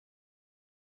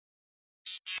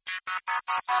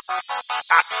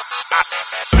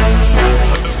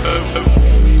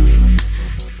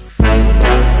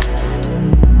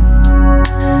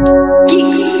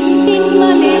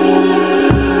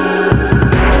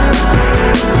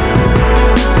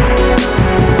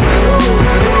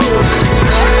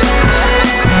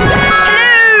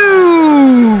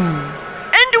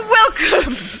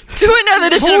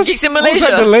Edition of Geeks in Malaysia.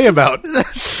 What was that delay about?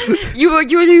 You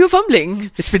were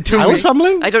fumbling. It's been 2 weeks. I was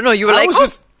fumbling? I don't know. You were I like, was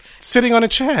just sitting on a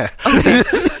chair.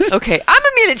 Okay. I'm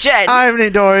Amelia Chen. I'm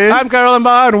Nate Dorian. I'm Carolyn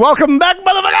Barr, and welcome back,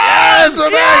 motherfuckers! Yes,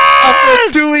 we're back.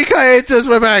 After a 2-week hiatus,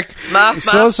 we're back.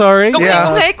 So sorry. Go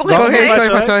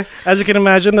Sorry. As you can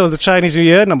imagine, there was the Chinese New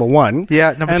Year, number one.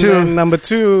 Yeah, number and two. Then number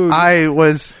two, I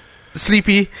was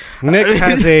sleepy. Nick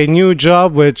has a new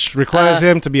job which requires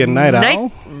him to be a night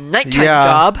owl. Nighttime Yeah.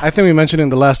 job. I think we mentioned in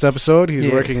the last episode, he's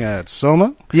working at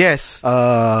Soma. Yes.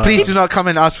 Uh, Please do not come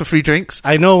and ask for free drinks.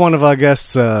 I know one of our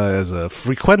guests is a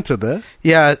frequenter there.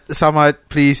 Yeah, Samad,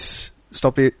 please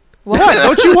stop it. What?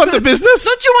 Don't you want the business?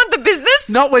 Don't you want the business?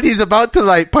 Not when he's about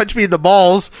to punch me in the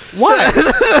balls. What?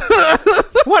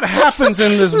 What happens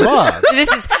in this bar?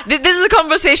 This is a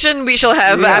conversation we shall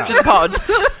have after the pod.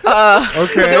 Because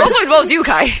Okay. it also involves you,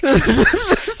 Kai.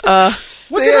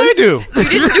 What did I do? You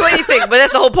didn't do anything, but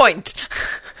that's the whole point.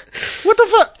 What the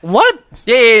fuck? What?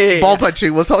 Yeah. Ball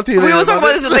punching. We'll talk to you We later. will talk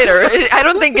about this later. I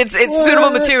don't think it's suitable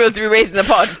material to be raised in the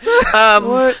pod.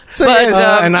 So But,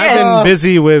 yes. And I've been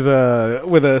busy with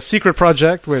a secret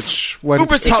project, which when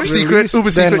Uber it's secret. released, Uber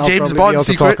then secret, I'll James probably Bond be able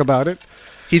to secret. talk about it.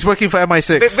 He's working for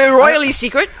MI6. We're royally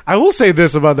secret. I will say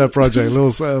this about that project.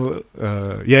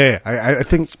 I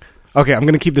think. Okay, I'm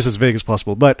going to keep this as vague as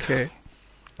possible, but Okay.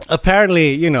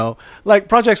 apparently, like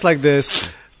projects like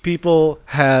this, people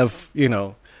have,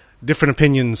 different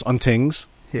opinions on things,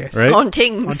 Yes. right? On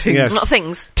things. On things. Yes. Not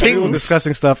things. People Things.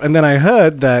 discussing stuff, and then I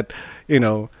heard that,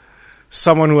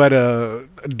 someone who had a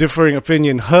differing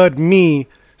opinion heard me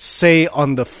say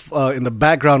on the in the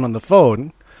background on the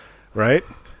phone, right?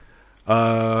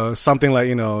 Something like,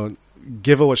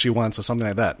 give her what she wants or something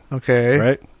like that, Okay.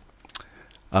 right?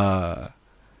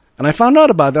 And I found out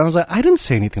about that. I was like, I didn't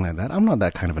say anything like that. I'm not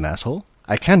that kind of an asshole.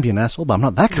 I can be an asshole, but I'm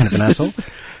not that kind of an asshole.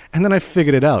 And then I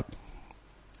figured it out.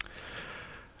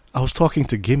 I was talking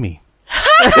to Gimme.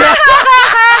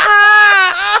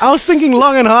 I was thinking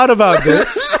long and hard about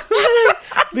this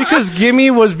because Gimme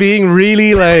was being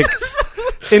really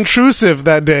intrusive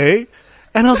that day.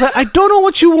 And I was like, I don't know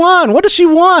what you want. What does she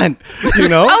want? You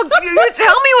tell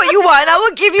me what you want. I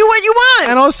will give you what you want.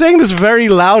 And I was saying this very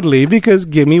loudly because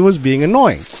Gimme was being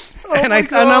annoying. And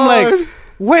I'm like,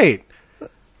 wait,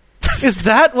 is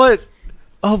that what?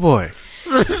 Oh boy,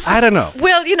 I don't know.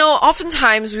 Well,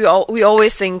 oftentimes we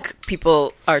always think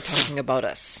people are talking about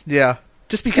us. Yeah.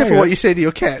 Just be careful what you say to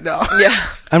your cat now. Yeah.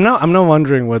 I'm now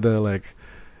wondering whether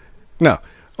no,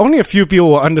 only a few people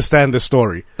will understand this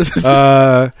story.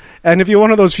 And if you're one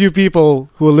of those few people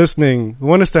who are listening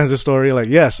who understands the story,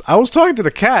 yes, I was talking to the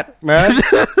cat, man.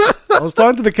 I was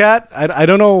talking to the cat. I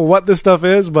don't know what this stuff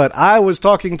is, but I was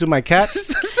talking to my cat.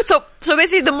 So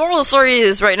basically, the moral of the story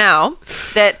is right now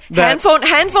that handphone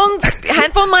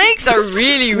mics are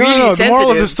really, really No, sensitive. the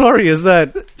moral of the story is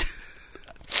that,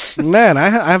 man, I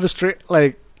have a straight,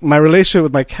 my relationship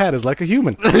with my cat is like a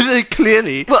human.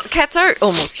 Clearly. Well, cats are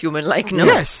almost human, no?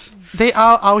 Yes. They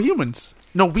are our humans.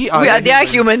 No, we are Their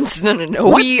humans. No.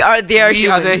 What? We are their We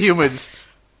humans. are their humans.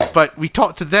 But we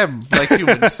talk to them like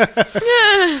humans.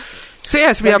 So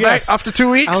yes, we are back after 2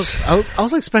 weeks. I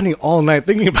was spending all night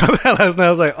thinking about that last night. I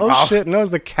was like, oh shit, no, it's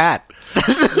the cat.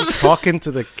 I was talking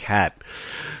to the cat.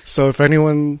 So if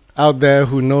anyone out there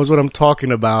who knows what I'm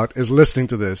talking about is listening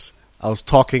to this, I was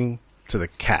talking to the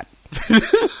cat.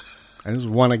 I just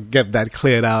want to get that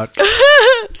cleared out.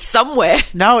 Somewhere.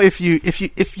 Now, if you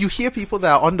hear people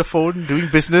that are on the phone doing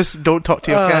business, don't talk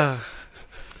to your cat.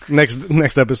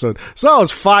 Next episode. So I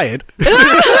was fired.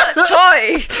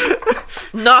 Toy.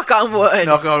 Knock on wood.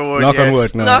 Knock on wood. Knock on yes.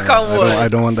 wood. No, Knock on wood. I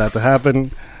don't want that to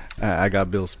happen. I got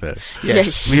bills paid.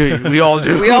 Yes, we all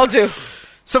do. We all do.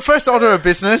 So first order of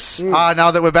business,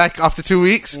 now that we're back after 2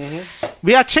 weeks,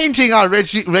 we are changing our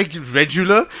regular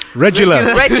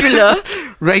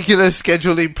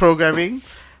scheduling programming.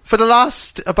 For the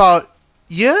last about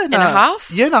year and a half,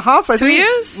 I 2 think,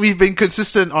 years? we've been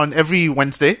consistent on every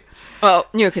Wednesday. Well,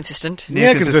 near consistent.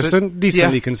 Yeah, consistent.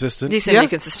 Decently Yeah. consistent. Decently Yeah.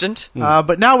 consistent.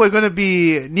 But now we're going to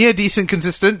be near decent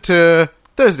consistent to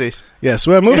Thursdays. Yes,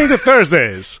 we're moving to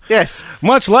Thursdays. Yes.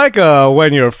 Much like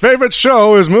when your favorite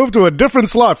show is moved to a different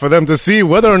slot for them to see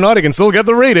whether or not it can still get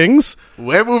the ratings.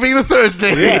 We're moving to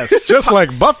Thursday. Yes, just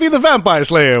like Buffy the Vampire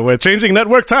Slayer, we're changing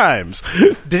network times.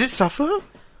 Did it suffer?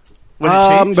 Would it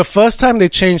change? The first time they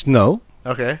changed, no.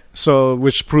 Okay. So,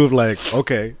 which proved like,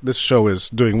 okay, this show is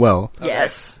doing well.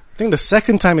 Yes. I think the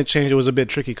second time it changed, it was a bit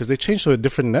tricky because they changed to a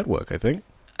different network, I think.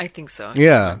 I think so. I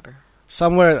Yeah. remember.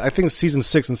 Somewhere, I think season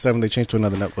 6 and 7, they changed to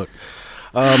another network.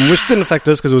 Which didn't affect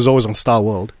us because it was always on Star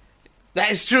World.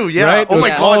 That is true, yeah. Right? Oh It my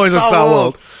was god, always on Star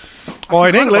World. Or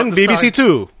in forgot England, about the BBC Star-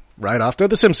 2, right after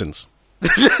The Simpsons.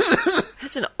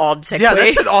 That's an odd segue. Yeah,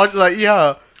 that's an odd, like,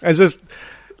 yeah. It's just,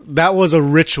 that was a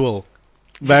ritual.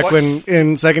 Back What? when,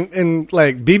 in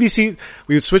like BBC,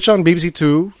 we would switch on BBC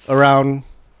 2 around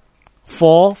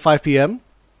 5 p.m.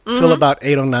 till about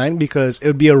 8 or 9 because it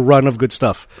would be a run of good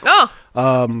stuff.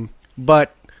 Oh,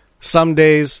 But some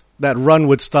days that run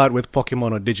would start with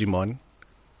Pokemon or Digimon.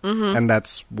 And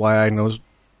that's why I know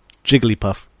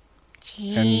Jigglypuff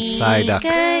and Psyduck.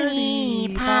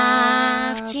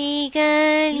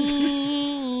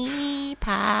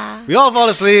 We all fall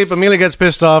asleep, Amelia gets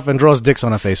pissed off and draws dicks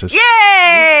on her faces.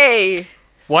 yay!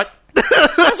 What?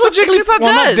 That's what Jigglypuff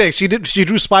well, not does. dicks. She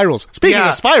drew spirals. Speaking Yeah.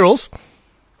 of spirals,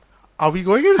 Are we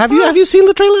going in? have you seen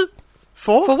the trailer?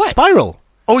 For For what? Spiral.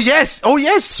 Oh, yes. Oh,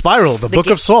 yes. Spiral, the Book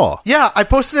ga- of Saw. Yeah, I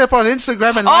posted it up on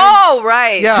Instagram and Oh,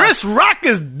 right. Yeah. Chris Rock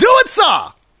is doing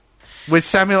Saw. with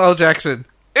Samuel L. Jackson.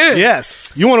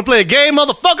 Yes. You want to play a game,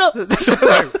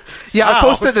 motherfucker? Yeah, I Wow.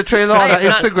 posted the trailer on Right,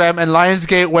 our Instagram and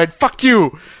Lionsgate went, fuck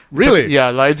you. Really?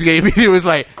 Yeah, Lionsgate immediately was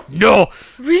like, no.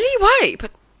 Really? Why?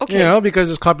 But okay. You know, because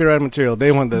it's copyrighted material.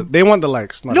 They want the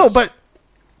likes. Not No, us. but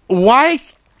why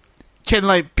can,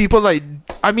 like, people like,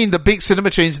 I mean, the big cinema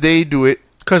chains, they do it.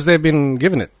 because they've been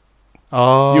given it.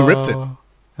 Oh. You ripped it.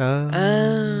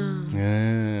 Ah.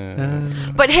 Yeah.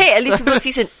 But hey, at least people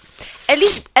cease and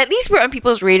at least we're on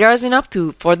people's radars enough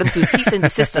for them to cease and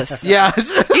desist us. Yeah.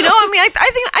 You know, I mean,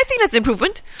 I think that's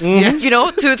improvement. Yes. You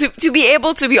know, to be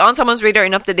able to be on someone's radar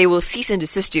enough that they will cease and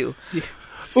desist you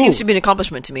seems Ooh. to be an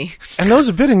accomplishment to me. And there was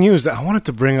a bit of news that I wanted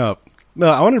to bring up. No,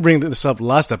 I wanted to bring this up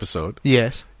last episode.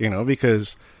 Yes. You know,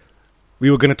 because we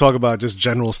were going to talk about just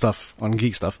general stuff on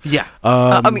geek stuff. Yeah.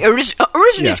 I mean, originally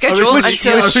yeah. scheduled Originally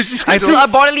until scheduled. our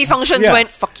bodily functions Yeah.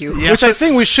 went, fuck you. Yeah. Which I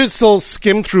think we should still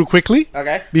skim through quickly.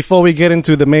 Okay. Before we get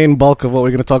into the main bulk of what we're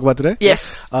going to talk about today.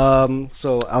 Yes.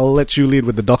 So I'll let you lead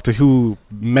with the Doctor Who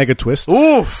mega twist.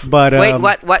 Oof. But Wait,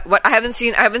 what? I haven't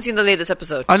seen the latest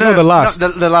episode. Oh, No, the last. No,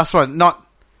 the last one. Not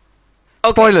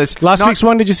Okay. spoilers. Last Not week's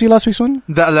one, did you see last week's one?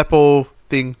 the Aleppo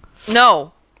thing.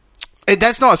 No.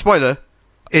 That's not a spoiler.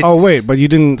 It's Oh wait, but you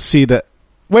didn't see that.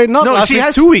 Wait, not No, last she week.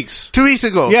 has- 2 weeks. 2 weeks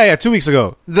ago. Yeah, 2 weeks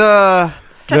ago. The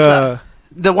Tesla.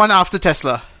 one after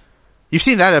Tesla. You've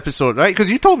seen that episode, right? Because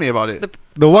you told me about it.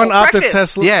 The one Oh, after Praxis.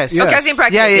 Tesla. Yes. Okay, I've seen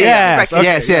Praxis. Yeah, yeah, Yes, yeah. Praxis. Okay,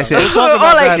 Yes, yes, yeah. yes. We'll talk Oh,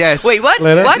 about like, that. Yes. wait, what?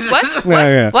 Later. What?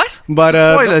 Yeah. What? But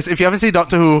Spoilers. If you haven't seen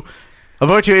Doctor Who,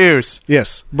 avert your ears.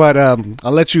 yes, but I'll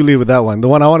let you lead with that one. The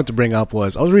one I wanted to bring up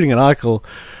was I was reading an article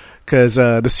because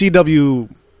the CW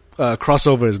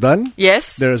crossover is done.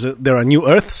 Yes. There are new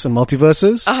Earths and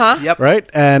multiverses. Uh-huh. Yep. Right,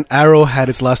 and Arrow had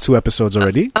its last 2 episodes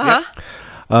already,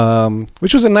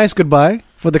 which was a nice goodbye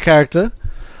for the character.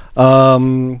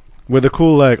 With a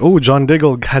cool John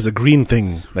Diggle has a green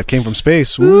thing that came from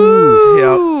space. Ooh.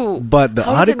 Ooh. But the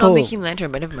How does it not article, make him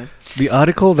Lantern? But never mind. the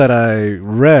article that I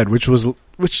read, which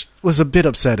was a bit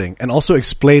upsetting, and also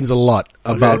explains a lot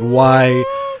about why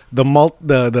the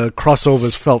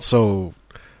crossovers felt so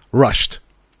rushed.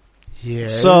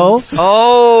 Yes. So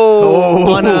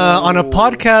Oh. on a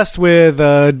podcast with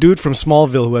a dude from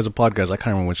Smallville who has a podcast, I can't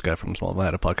remember which guy from Smallville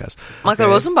had a podcast. Michael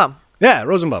Rosenbaum. Yeah,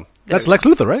 Rosenbaum. That's we Lex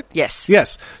Luthor, right? Yes.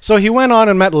 Yes. So he went on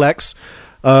and met Lex,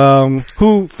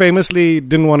 who famously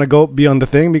didn't want to be on the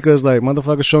thing because, like,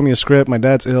 motherfucker, show me a script. My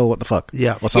dad's ill. What the fuck?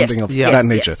 Yeah. Or something Yes. of Yeah. that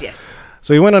nature. Yes.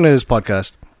 So he went on his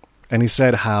podcast and he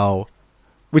said how,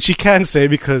 which he can say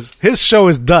because his show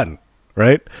is done,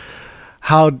 right?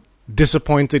 How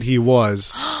disappointed he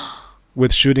was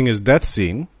with shooting his death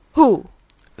scene, Who?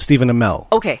 Stephen Amell,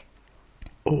 Okay.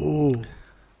 Oh.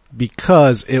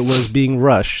 because it was being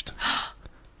rushed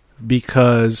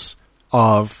because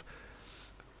of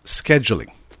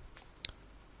scheduling.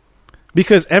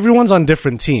 Because everyone's on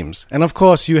different teams. And of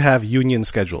course, you have union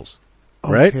schedules,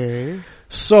 right? Okay.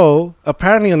 So,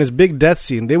 apparently on his big death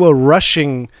scene, they were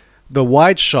rushing the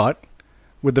wide shot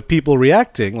with the people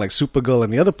reacting, like Supergirl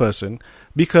and the other person,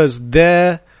 because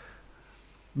they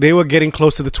were getting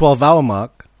close to the 12-hour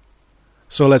mark.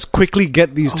 So let's quickly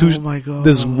get these Oh my God.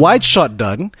 this wide shot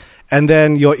done, and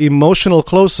then your emotional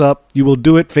close-up, you will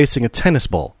do it facing a tennis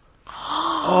ball.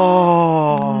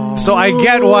 Oh. So I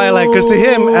get why, like, because to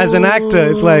him, as an actor,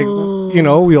 it's like, you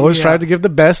know, we always Yeah. try to give the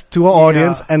best to our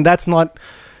audience, and that's not...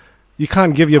 You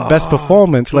can't give your best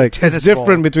performance. to a Like, it's tennis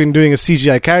different ball. between doing a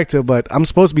CGI character, but I'm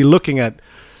supposed to be looking at,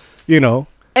 you know,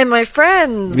 And my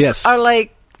friends Yes. are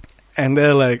like, And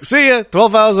they're like, see ya,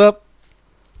 12 hours up.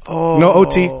 Oh. No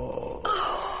OT.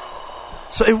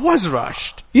 So it was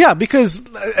rushed. Yeah, because,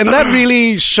 and that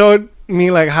really showed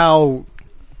me like how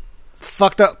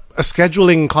fucked up a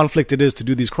scheduling conflict it is to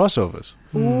do these crossovers.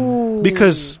 ooh.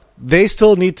 Because they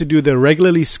still need to do their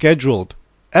regularly scheduled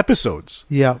episodes,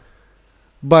 Yeah.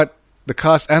 but the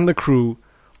cast and the crew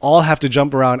all have to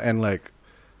jump around and like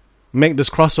make this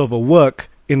crossover work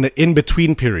in the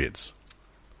in-between periods.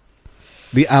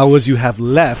 The hours you have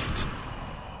left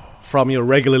from your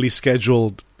regularly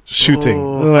scheduled shooting.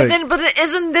 Oh. Like, But then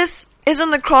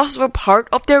isn't the crossover part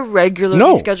of their regularly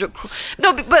No. scheduled?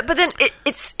 No, but then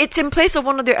it's in place of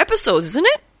one of their episodes, isn't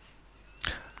it?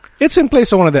 it's in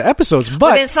place on one of the episodes,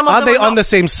 but then some of are them they are on not. the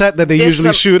same set that they There's usually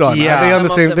some- shoot on? Yeah. Are they on the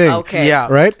Some same of them, thing? okay. Yeah.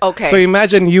 Right? Okay. So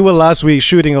imagine you were last week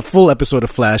shooting a full episode of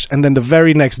Flash, and then the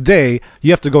very next day you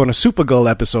have to go on a Supergirl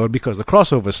episode because the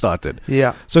crossover started.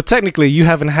 Yeah. So technically, you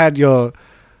haven't had your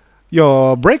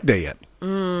break day yet.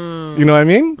 You know what I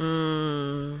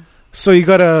mean? So you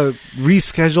gotta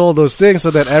reschedule those things so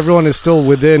that everyone is still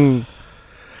within.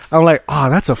 I'm like,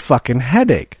 oh, that's a fucking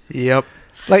headache. Yep.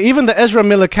 Like even the Ezra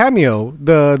Miller cameo,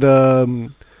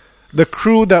 the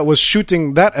crew that was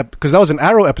shooting that because that was an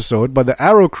Arrow episode, but the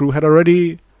Arrow crew had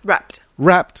already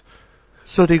wrapped.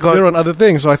 So they They're got. on other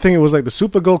things. So I think it was like the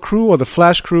Supergirl crew or the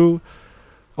Flash crew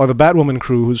or the Batwoman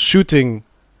crew who's shooting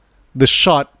the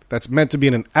shot that's meant to be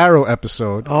in an Arrow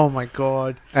episode. Oh my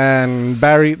god. And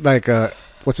Barry, like,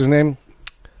 what's his name?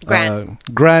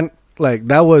 Grant. Grant, like,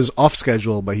 that was off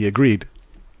schedule, but he agreed.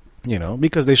 You know,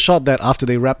 because they shot that after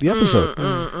they wrapped the episode.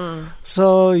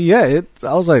 So, yeah,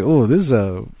 I was like, oh, this is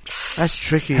a That's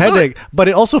tricky. headache. But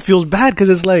it also feels bad because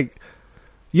it's like,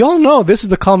 y'all know this is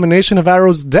the culmination of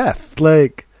Arrow's death.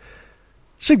 Like,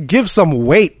 should give some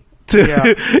weight to,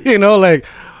 Yeah. you know, like,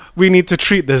 we need to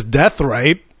treat this death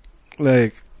right.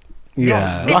 Like,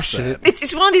 yeah. No, rush it.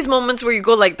 It's one of these moments where you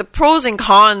go like the pros and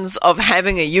cons of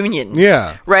having a union.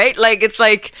 Yeah. Right? Like it's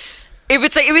like if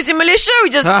it's in Malaysia, we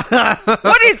just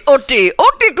what is OT?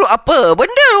 OT tu apa?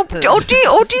 Benda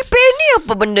OT pay ni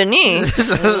apa benda ni?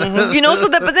 You know, so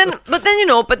that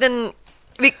but then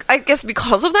I guess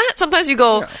because of that, sometimes we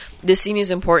go, this scene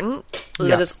is important. Let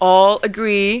Yeah. us all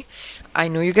agree. I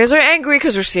know you guys are angry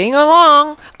because we're singing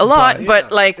along a lot,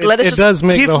 but like, let us It just does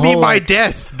make Give the me whole, my like,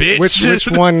 death, bitch. which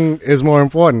one is more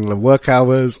important, like work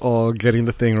hours or getting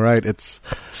the thing right? It's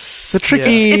a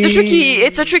tricky.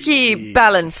 it's a tricky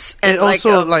balance. And It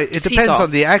also like it depends seesaw.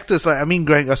 on the actors. Like I mean,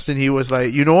 Grant Gustin, he was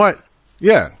like, you know what?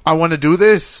 Yeah, I want to do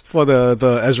this. for the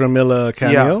Ezra Miller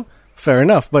cameo. Yeah. Fair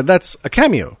enough, but that's a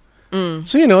cameo.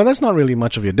 So you know that's not really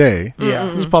much of your day.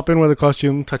 Yeah. Just pop in with a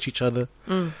costume, touch each other.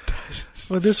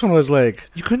 But this one was like,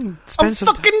 You couldn't spend I'm some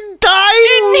time. fucking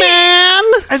dying, man.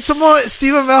 And some more,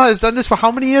 Stephen Amell has done this for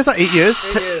how many years? Like 8 years?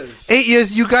 8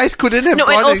 years. You guys couldn't have No,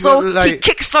 gone and also go, he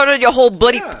kickstarted your whole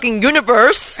bloody fucking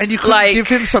universe. and you couldn't like, give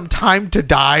him some time to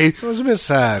die. So it was a bit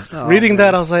sad. Oh, Reading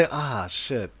man. that, I was like,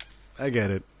 shit. I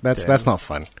get it. That's not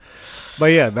fun. But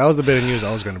yeah, that was the bit of news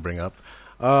I was going to bring up.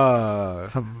 You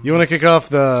want to kick off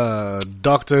the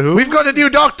Doctor Who? We've got a new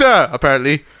doctor,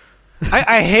 apparently.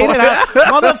 I hate it.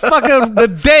 Motherfucker, the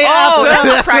day Oh, after. that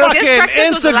was Praxis. fucking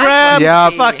Praxis was the last Instagram. one. Yeah,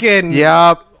 Fucking.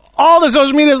 Yeah. All the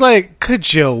social media is like,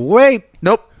 could you wait?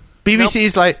 Nope.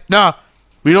 BBC's like, nah,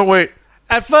 we don't wait.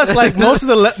 At first, like most of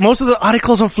the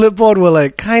articles on Flipboard were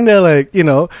like kind of like, you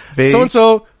know, Vague. so and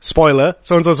so spoiler,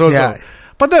 so and so. Yeah.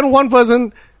 But then one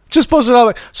person just posted out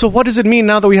like, so what does it mean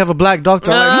now that we have a black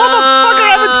doctor? I'm like, motherfucker,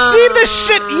 I haven't seen this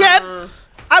shit yet.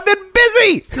 I've been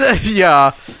busy.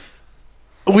 Yeah.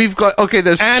 We've got, okay,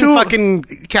 there's And two. fucking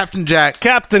Captain Jack,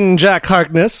 Captain Jack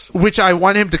Harkness. which I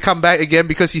want him to come back again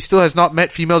because he still has not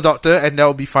met female doctor, and that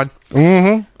will be fun.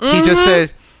 Mm-hmm. He just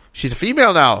said, she's a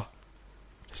female now.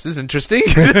 This is interesting.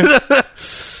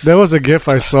 There was a gif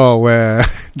I saw where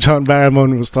John Barrymore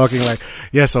was talking like,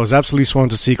 yes, I was absolutely sworn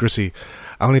to secrecy.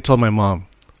 I only told my mom.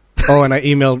 Oh, and I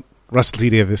emailed Russell T.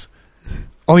 Davis.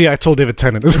 Oh yeah, I told David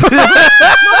Tennant.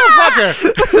 Motherfucker!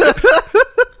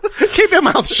 Keep your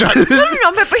mouth shut. no,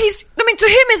 but he's. I mean, to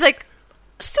him, it's like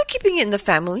still keeping it in the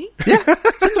family. Yeah, it's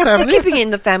in the Still family. keeping it in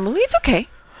the family. It's okay.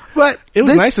 But It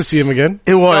was this- nice to see him again.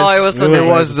 It was. Oh, it was so It nice.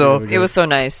 was though. It was so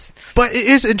nice. But it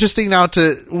is interesting now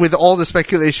with all the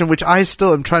speculation, which I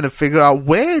still am trying to figure out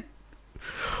where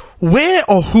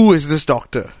or who is this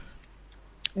doctor?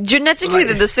 Genetically, Like-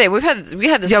 they're the same. We had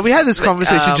this. Yeah, we had this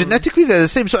conversation. um, Genetically, they're the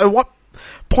same. So, at what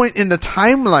point in the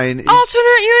timeline?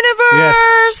 alternate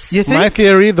universe. You think? My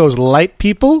theory, those light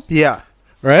people, Yeah.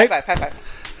 right? High five.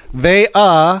 They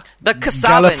are The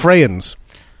Kasavan.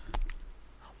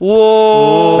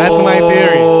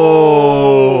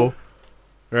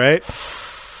 right?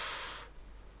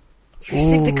 You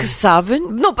think the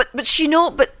Kasavan? No, but she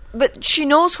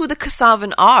knows who the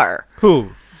Kasavan are. Who?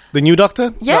 The new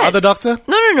doctor? Yes. The other doctor?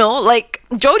 No. Like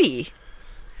Jodie.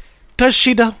 Does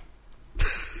she though?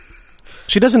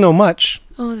 She doesn't know much.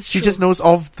 Oh, that's She true. just knows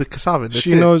of the Kasavan. That's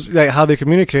She it. knows like how they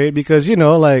communicate because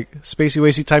like spacey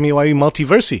wacy timey wimey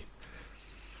multiversey.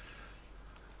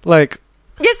 Like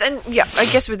Yes, and yeah, I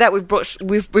guess with that we've broached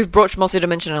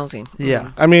multidimensionality.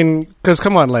 Yeah. I mean, because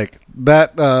come on, like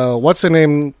that. What's her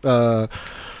name? I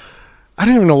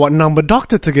don't even know what number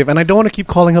doctor to give, and I don't want to keep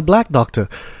calling her Black Doctor.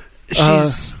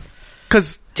 She's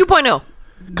Because 2.0.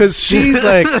 she's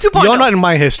like, 2.0. you're not in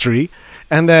my history,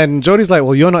 and then Jodie's like,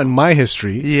 well, you're not in my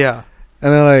history, yeah.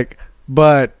 and they're like,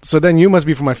 but so then you must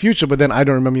be from my future, but then I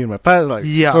don't remember you in my past. Like,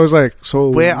 Yeah. So it's like, so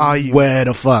Where are you? Where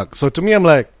the fuck? So to me, I'm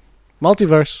like,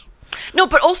 multiverse. No,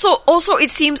 but also it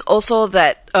seems also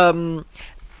that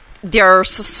their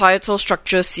societal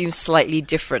structure seems slightly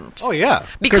different. Oh yeah,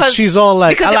 Because- she's all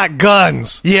like, because I it- like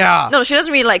guns. Yeah. No, she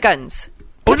doesn't really like guns.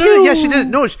 Oh no, yeah, she didn't.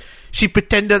 No, she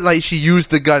pretended like she used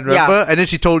the gun, remember? Yeah. And then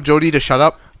she told Jodie to shut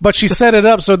up. But she set it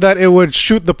up so that it would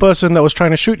shoot the person that was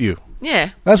trying to shoot you. Yeah.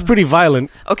 That's pretty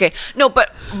violent. Okay. No,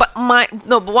 but why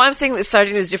I'm saying this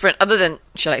starting is different, other than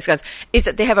she likes guns, is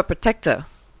that they have a protector.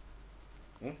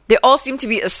 They all seem to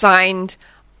be assigned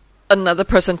another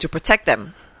person to protect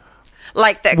them,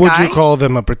 like that Would guy, you call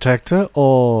them a protector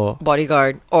or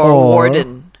bodyguard or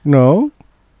warden. No.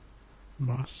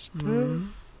 Master.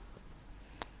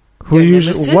 Who Their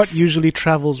usually nemesis? what usually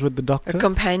travels with the A doctor?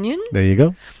 companion? There you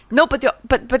go. No, but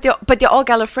they're all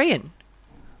Gallifreyan.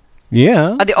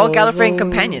 Yeah. Are they all Gallifreyan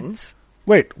companions?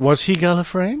 Wait, was he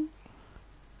Gallifreyan?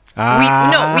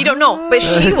 We don't know, but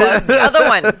she was the other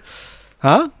one.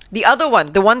 Huh? The other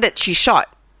one, the one that she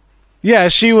shot. Yeah,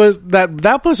 she was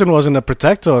that person wasn't a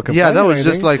protector or companion. Yeah, that or was just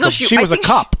anything. like No, a she- she I was a think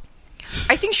cop.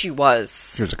 I think she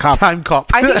was. She was a cop. time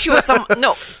cop. I think she was some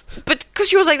no, but because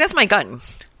she was like, "That's my gun.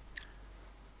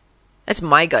 That's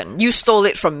my gun. You stole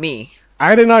it from me."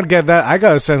 I did not get that. I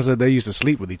got a sense that they used to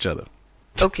sleep with each other.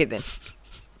 Okay, then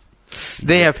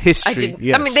They have history. I didn't.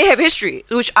 Yes. I mean, they have history,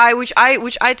 which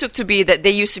I took to be that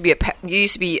they used to be a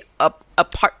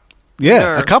part.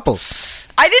 Yeah, a couple.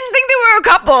 I didn't think they were a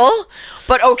couple,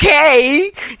 but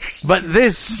okay. But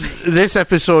this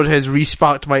episode has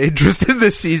resparked my interest in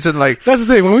this season. Like, That's the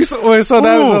thing. When we saw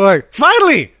that, we Ooh. were like,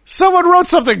 finally, someone wrote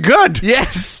something good.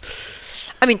 yes.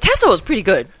 I mean, Tesla was pretty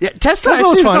good. Yeah, Tesla, Tesla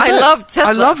was actually fun. good. I loved Tesla.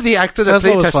 I love the actor that Tesla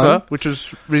played was Tesla, fun. which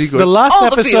was really good. The last All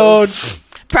the episode, feels.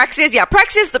 Praxis,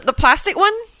 the plastic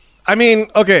one. I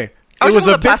mean, okay, I was it was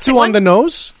talking a about the bit plastic too one. on the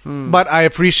nose, but I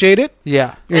appreciate it.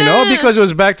 yeah. You know, because it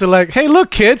was back to like, hey,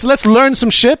 look, kids, let's learn some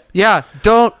shit. Yeah,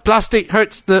 don't plastic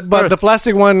hurts the But earth. the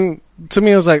plastic one, to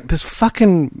me, was like, this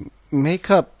fucking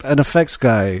makeup and effects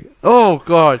guy Oh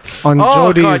god. on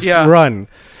Oh, Jodie's God, yeah. run.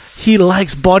 He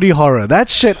likes body horror. That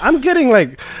shit. I'm getting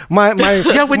like my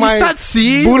Yeah, when you my start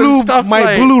seeing Bulu, the stuff my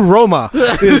like- Bulu Roma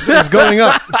is going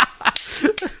up.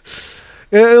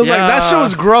 It was like that Yeah. show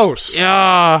was gross.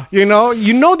 Yeah. You know,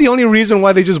 the only reason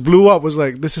why they just blew up was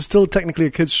like, this is still technically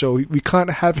a kids show. We can't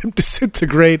have him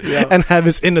disintegrate and have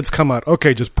his innards come out.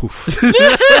 Okay, just poof.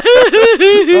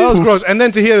 That was gross. And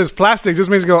then to hear this plastic just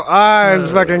makes me go, it's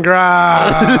fucking gross.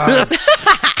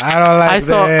 I don't like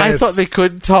I this. thought they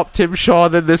couldn't top Tim Shaw,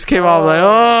 then this came out. I'm like,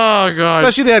 oh god.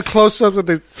 Especially they had close-ups that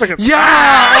they fucking Yeah!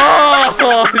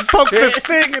 Oh, poke the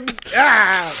thing and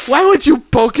why would you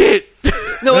poke it?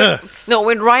 No,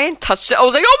 when Ryan touched it, I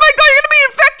was like, "Oh my god, you're gonna be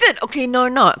infected!" Okay, no,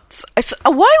 not.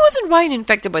 Why wasn't Ryan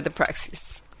infected by the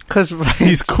Praxis? Because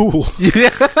he's cool.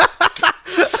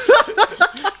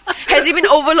 Has he been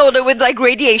overloaded with like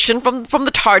radiation from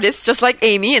the TARDIS, just like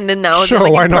Amy, and then now Sure, they're,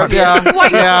 like, why not? impervious? Yeah. Why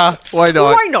not? Yeah, why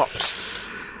not? Why not?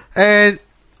 And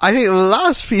I think the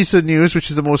last piece of news, which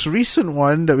is the most recent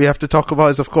one that we have to talk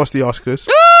about, is of course the Oscars.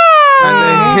 And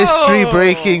the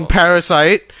history-breaking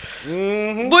Parasite.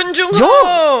 Bong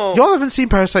Joon-ho. Y'all haven't seen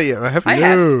Parasite yet, right? Have you? I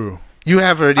have. No, You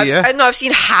have already, yeah? I've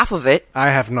seen half of it. I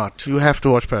have not. You have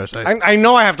to watch Parasite. I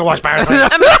know I have to watch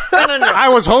Parasite. I mean, no. I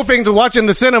was hoping to watch in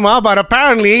the cinema, but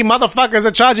apparently motherfuckers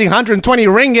are charging 120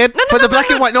 ringgit. For the black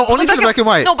and white. No, only for the black and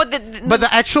white. No, but But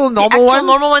the actual the normal one,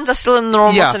 normal ones are still in the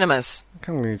normal Yeah. cinemas.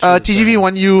 TGV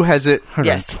One U has it.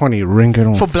 Yes. 120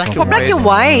 ringgit For black and For black and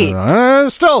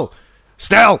white.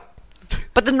 Still.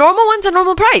 But the normal ones are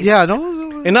normal price. Yeah,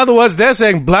 no. In other words, they're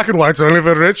saying black and white's only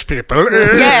for rich people.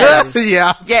 Yes.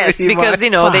 Yeah. Yes, pretty because much. you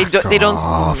know they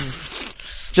don't.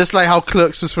 Just like how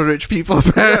Clerks was for rich people,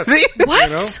 apparently.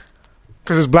 What?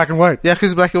 Because it's black and white. Yeah,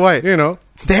 because it's black and white. You know.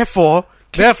 Therefore,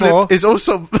 Therefore- Kickflip is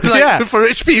also like Yeah. for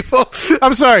rich people.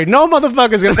 I'm sorry, no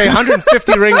motherfucker's gonna pay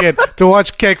 150 ringgit to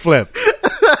watch Kickflip.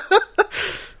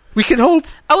 We can hope.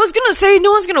 I was gonna say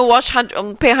no one's gonna watch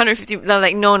pay 150.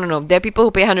 Like no. There are people who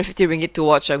pay 150 ringgit to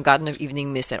watch Garden of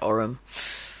Evening Mist at Aurum.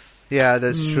 Yeah,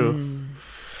 that's true.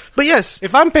 But yes,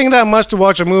 If I'm paying that much to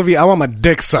watch a movie, I want my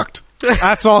dick sucked.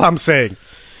 That's all I'm saying.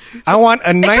 I want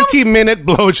a 90-minute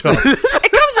blowjob.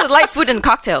 It comes with light food and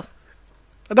cocktail.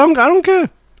 I don't care.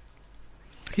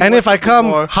 he And if I wants come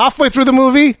more. halfway through the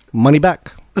movie, money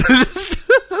back.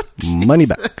 Money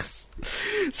back.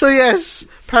 So yes,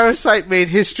 Parasite made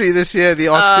history this year. The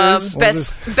Oscars.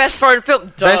 Best foreign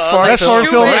film. Duh. Best foreign Best foreign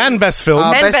Shoot film it. and best film.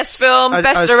 And best film,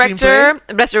 best director,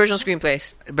 screenplay? best original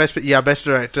screenplays. Best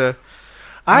director.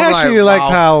 I I'm actually like,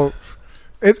 liked wow. how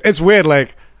it's weird.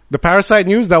 Like the Parasite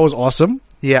news, that was awesome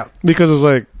Yeah. because it was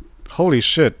like, holy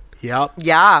shit. Yep.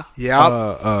 Yeah.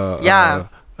 Yep. Yeah.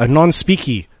 A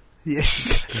non-speaky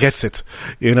Yes. gets it.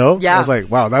 You know. Yeah. I was like,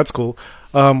 wow, that's cool.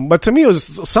 But to me, it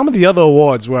was some of the other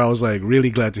awards where I was like really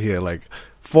glad to hear, like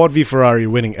Ford v Ferrari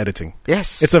winning editing.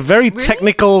 Yes. It's a very Really?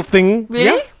 technical thing. Really?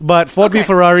 Yeah. But Ford v Okay.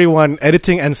 Ferrari won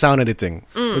editing and sound editing,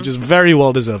 which is very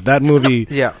well deserved. That movie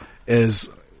Yeah. is.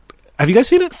 Have you guys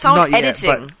seen it? Sound Not yet,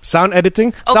 editing. Sound editing,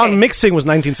 Okay. sound mixing was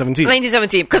 1917.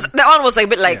 1917, because that one was like a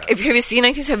bit like. Have you seen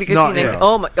 1917? Not Have you yet. seen 19?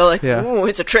 Oh my god! Like, Yeah. ooh,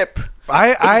 it's a trip. It's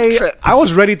a I trip. I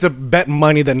was ready to bet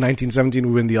money that 1917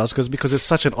 would win the Oscars because it's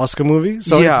such an Oscar movie.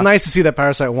 So Yeah. it's nice to see that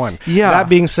Parasite won. Yeah. That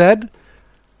being said,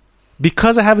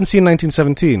 because I haven't seen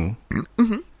 1917,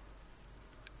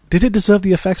 did it deserve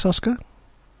the effects Oscar?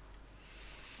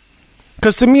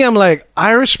 Because to me, I'm like,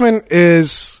 Irishman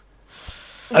is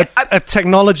a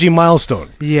technology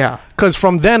milestone. Yeah. Because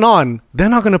from then on, they're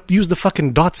not going to use the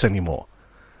fucking dots anymore.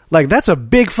 Like, that's a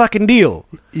big fucking deal.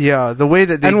 Yeah. The way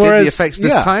that they And did whereas- the effects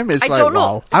this yeah. time is I like, don't know.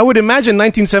 wow. I would imagine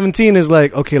 1917 is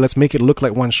like, okay, let's make it look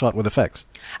like one shot with effects.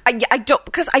 I don't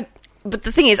because I. But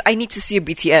the thing is, I need to see a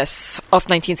BTS of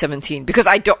 1917 because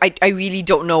I really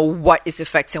don't know what is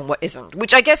effects and what isn't,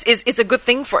 which I guess is a good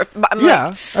thing for. But I'm Yeah,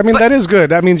 like, I mean, but- that is good.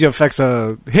 That means your effects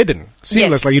are hidden,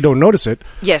 seamless, Yes. like you don't notice it.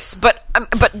 Yes, but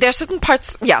there are certain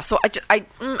parts. Yeah, so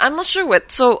I'm not sure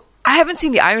what. So I haven't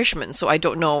seen The Irishman, so I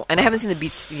don't know, and I haven't seen the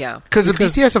beats. Yeah, Because the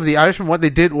BTS of The Irishman, what they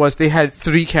did was they had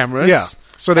 3 cameras. Yeah.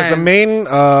 So there's the And- main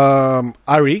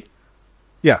Ari.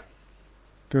 Yeah.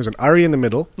 There's an Ari in the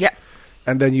middle. yeah,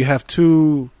 And then you have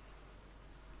 2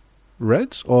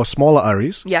 reds or smaller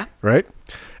Aris. yeah. Right?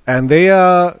 And they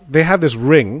have this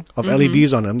ring of Mm-hmm.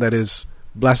 LEDs on them that is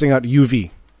blasting out UV.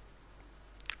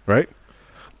 Right?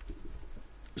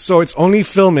 So it's only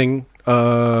filming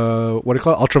what do you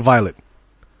call it? Ultraviolet.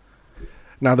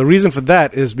 Now the reason for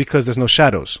that is because there's no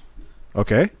shadows.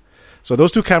 Okay? So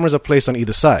those 2 cameras are placed on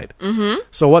either side. Mm-hmm.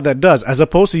 So what that does, as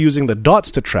opposed to using the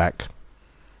dots to track,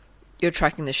 You're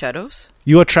tracking the shadows.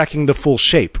 you are tracking the full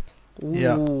shape.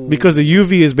 Yeah. Ooh. Because the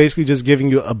UV is basically just giving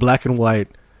you a black and white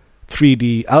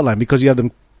 3D outline because you have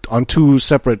them on 2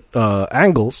 separate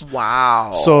angles.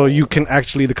 Wow. So you can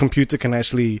actually, the computer can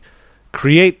actually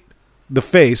create the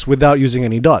face without using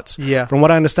any dots. Yeah. From what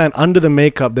I understand, under the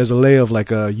makeup, there's a layer of like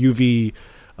a UV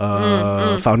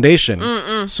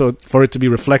foundation. So for it to be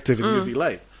reflective in UV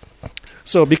light.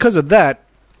 So because of that,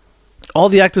 all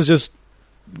the actors just,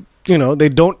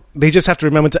 they just have to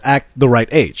remember to act the right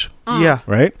age. Yeah.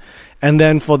 Right? And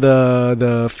then for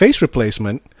the face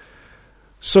replacement,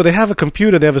 so they have a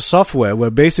computer, they have a software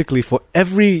where basically for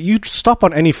you stop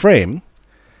on any frame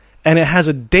and it has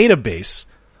a database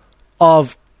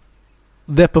of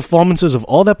their performances of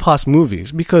all their past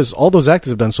movies because all those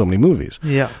actors have done so many movies.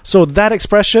 Yeah. So that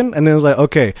expression, and then it's like,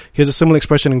 okay, here's a similar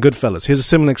expression in Goodfellas. Here's a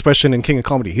similar expression in King of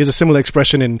Comedy. Here's a similar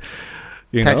expression in,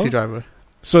 Taxi Driver.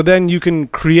 So then you can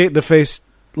create the face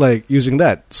like using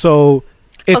that. So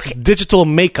it's Okay. digital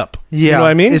makeup. Yeah. You know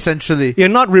what I mean? Essentially. You're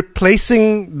not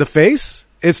replacing the face.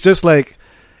 It's just like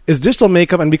it's digital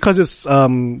makeup, and because it's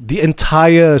the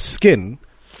entire skin,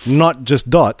 not just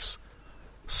dots.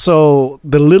 So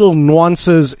the little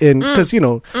nuances in because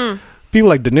people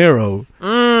like De Niro,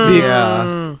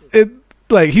 Yeah.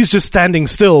 like he's just standing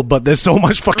still, but there's so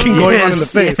much fucking going on in the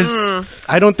face. Yes.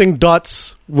 I don't think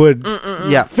dots would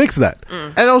Yeah. fix that.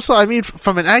 And also, I mean,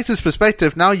 from an actor's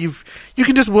perspective, now you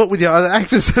can just work with your other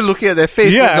actors looking at their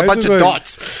face. Yeah, There's a bunch it's of like-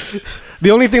 dots. The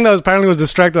only thing that was apparently was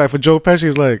distracted, like for Joe Pesci,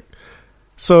 is like,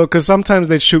 so because sometimes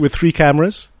they shoot with 3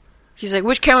 cameras, He's like,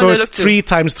 which camera so do I it's look to? 3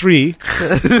 times 3,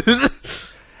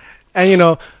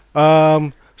 and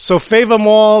so favor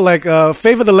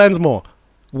the lens more.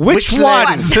 Which one?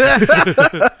 lens?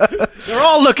 They're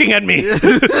all looking at me.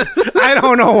 I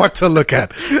don't know what to look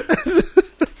at.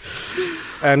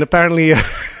 And apparently,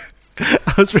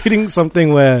 I was reading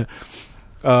something where,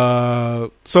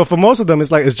 so for most of them,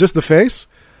 it's just the face,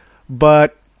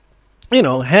 but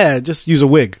hair, just use a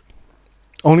wig.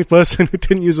 only person who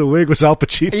didn't use a wig was Al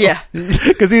Pacino. Yeah.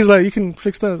 Because he's like, you can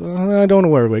fix that. I don't want to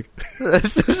wear a wig.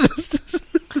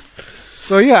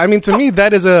 So yeah, I mean, to me,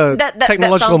 that is a that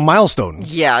technological sound- milestone.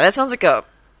 Yeah, that sounds like a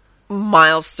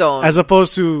milestone. As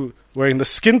opposed to wearing the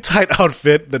skin-tight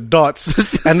outfit, the dots,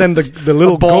 and then the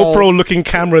little ball. GoPro-looking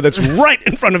camera that's right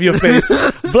in front of your face,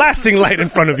 blasting light in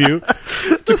front of you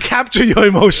to capture your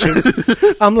emotions.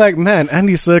 I'm like, man,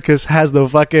 Andy Serkis has the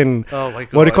fucking, Oh my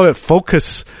God. what do you call it,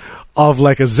 focus of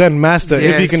like a Zen master.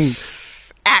 If he can,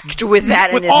 Act with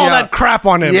that with in his all Yeah. that crap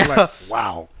on him. Yeah. Like,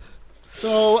 wow.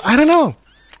 So, I don't know.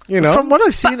 You know? From what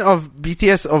I've seen of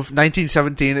BTS of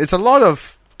 1917, it's a lot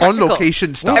of Practical.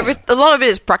 on-location stuff. A lot of it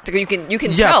is practical. You can Yeah,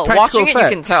 tell. practical Watching it, you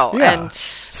can effects. tell. Yeah. And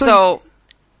so,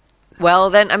 well,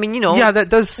 then, I mean, you know. Yeah, that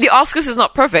does... The Oscars is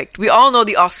not perfect. We all know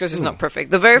the Oscars is not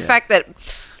perfect. The very fact that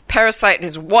Parasite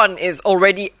has won is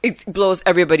already, it blows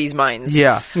everybody's minds.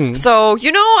 Yeah. So,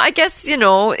 you know, I guess, you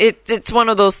know, it's one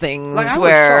of those things Like, I was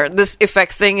where shocked. this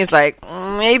effects thing is like,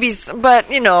 maybe, but,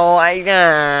 you know,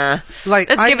 Like,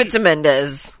 let's give it to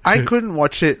Mendes. I couldn't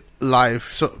watch it live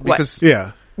because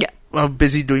yeah. Yeah. I'm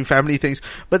busy doing family things.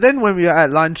 But then when we were at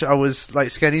lunch, I was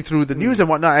like scanning through the news and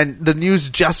whatnot, and the news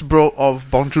just broke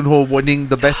of Bong Joon-ho winning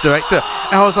the Best Director.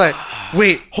 And I was like,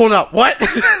 wait, hold up, what?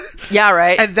 Yeah,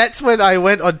 right. And that's when I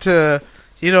went onto,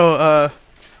 you know, a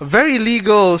very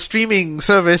legal streaming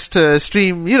service to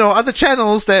stream, you know, other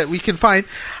channels that we can find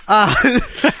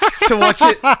to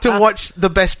watch the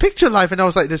Best Picture live. And I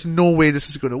was like, there's no way this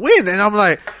is going to win. And I'm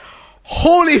like,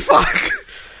 holy fuck.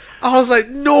 I was like,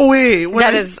 no way.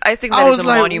 I think that is a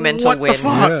monumental what win. the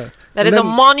fuck? Yeah. That is a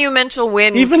monumental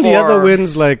win. Even the for- other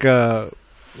wins, like,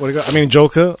 what do you got? I mean,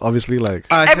 Joker, obviously, like...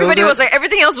 Everybody Hilda- was like,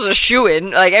 everything else was a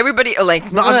shoe-in. Like, everybody,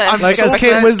 like... No, I'm Like so as Kate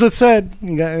glad- Winslet said,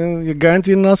 you're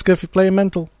guaranteed an Oscar if you play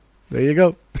mental. There you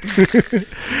go.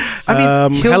 I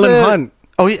mean, Helen Hunt.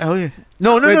 Oh yeah.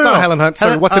 No. Wait, not Helen Hunt.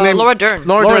 Sorry, what's her name? Laura Dern.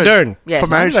 Laura Dern. Yes. For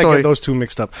Marriage I get Story. those two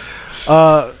mixed up.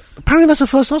 Apparently, that's her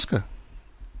first Oscar.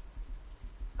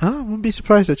 I wouldn't be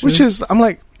surprised actually. Which is, I'm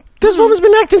like, this woman's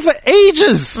been acting for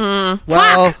ages.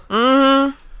 well,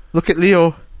 look at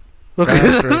Leo. Look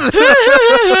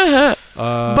at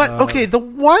But okay, the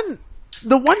one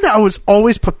that I was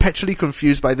always perpetually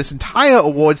confused by this entire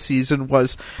award season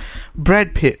was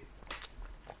Brad Pitt.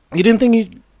 You didn't think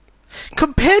he...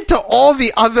 Compared to all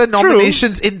the other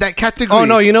nominations in that category. Oh,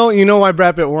 no, you know why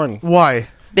Brad Pitt won? Why?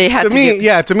 They had To to me,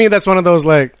 give... to me, that's one of those,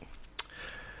 like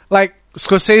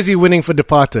Scorsese winning for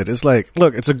Departed. It's like,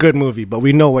 look, it's a good movie, but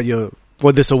we know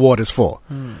what this award is for.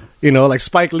 You know, like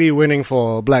Spike Lee winning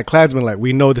for Black Klansman, like,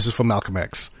 we know this is for Malcolm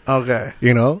X. Okay.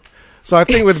 You know? So I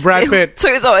think with Brad Pitt...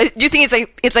 So, though, do you think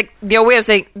it's like their way of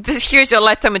saying, here's your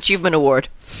Lifetime Achievement Award?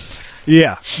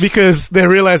 Yeah, because they're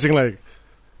realizing, like,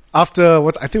 after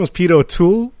I think it was Peter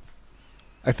O'Toole.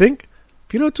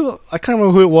 Peter O'Toole. I can't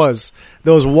remember who it was.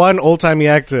 There was one old-timey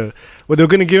actor where they were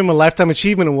going to give him a Lifetime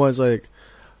Achievement Award. Like,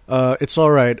 it's all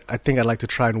right. I think I'd like to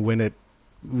try and win it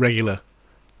regular.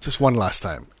 Just one last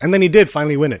time. And then he did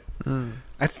finally win it.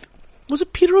 Was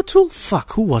it Peter O'Toole?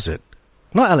 Fuck, who was it?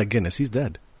 Not Alec Guinness. He's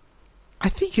dead. I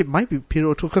think it might be Peter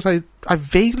O'Toole because I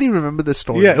vaguely remember the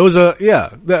story. Yeah, it was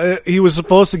he was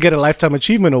supposed to get a Lifetime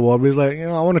Achievement Award, but he's like,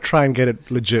 I want to try and get it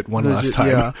legit last time.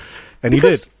 yeah. And he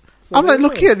Because did. I'm like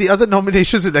looking at the other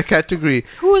nominations in that category.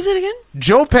 Who was it again?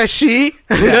 Joe Pesci,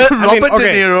 I mean, Robert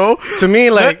okay. De Niro. To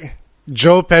me, like,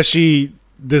 Joe Pesci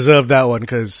deserved that one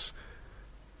because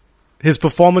his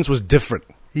performance was different.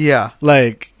 Yeah.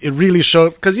 Like, it really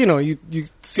showed, because, you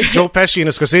see Joe Pesci in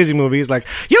a Scorsese movie, he's like,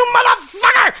 you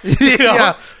motherfucker! You know?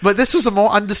 Yeah. But this was a more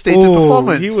understated Ooh,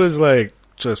 performance. he was like,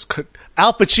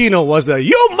 Al Pacino was the,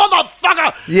 you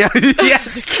motherfucker! Yeah.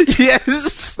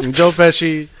 yes. And Joe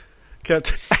Pesci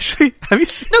kept, actually, have you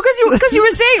seen? No, because you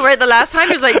were saying, right, the last time,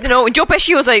 he was like, Joe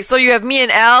Pesci was like, so you have me and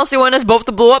Al, so you want us both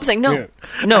to blow up? It's like, no. Yeah.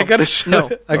 No. I gotta show, No.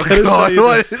 I gotta show God, you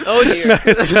what this. is- Oh, dear.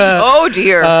 It's, Oh,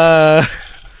 dear.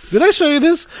 did I show you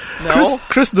this? No.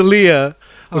 Chris D'Elia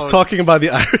was talking about the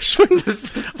Irishman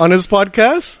on his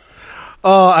podcast.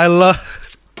 Oh, I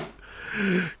love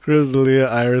Chris D'Elia,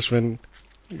 Irishman.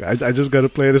 I just got to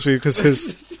play this for you because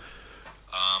his...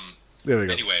 there we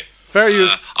go. Anyway, Fair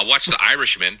use. I watched The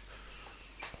Irishman,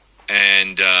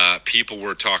 and people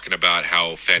were talking about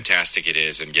how fantastic it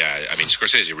is. And yeah, I mean,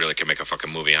 Scorsese really can make a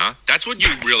fucking movie, huh? That's what you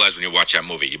realize when you watch that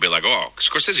movie. You'd be like, oh,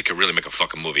 Scorsese could really make a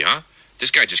fucking movie, huh? This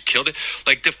guy just killed it.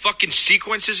 Like, the fucking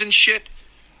sequences and shit.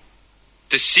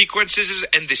 The sequences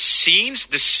and the scenes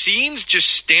just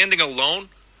standing alone.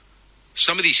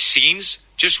 Some of these scenes,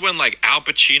 just when, like, Al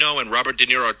Pacino and Robert De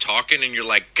Niro are talking, and you're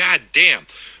like, God damn.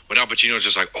 When Al Pacino's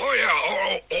just like, oh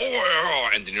yeah, oh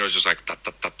yeah, and De Niro's just like, ta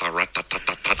ta ta ta ra ta ta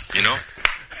ta ta, you know?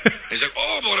 He's like,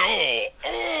 oh, but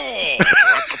oh.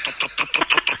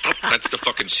 That's the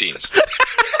fucking scenes.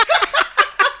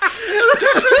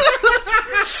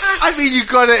 I mean, you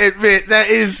gotta admit that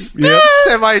is Yep.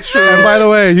 semi-true. And by the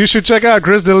way, you should check out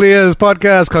Chris D'Elia's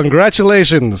podcast.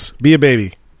 Congratulations, be a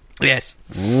baby. Yes.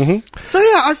 So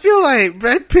yeah, I feel like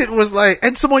Brad Pitt was like,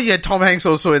 and some more you had Tom Hanks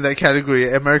also in that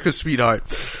category, America's Sweetheart.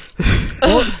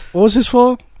 What was his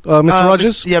for? Mr.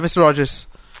 Rogers? Yeah, Mr. Rogers.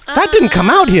 That didn't come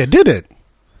out here, did it?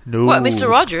 No. What, Mr.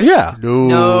 Rogers? Yeah.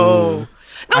 No.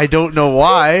 I don't know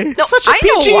why. No, Such a I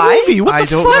know PG why. movie. What I the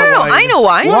don't fuck? know No, why. I know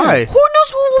why. Why?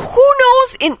 Who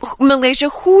knows in Malaysia?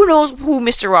 Who knows who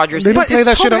Mr. Rogers They is? didn't But play it's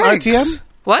that shit Tom on Hanks. RTM?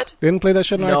 What? They didn't play that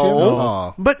shit on No. RTM?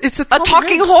 Oh. But it's a A Tom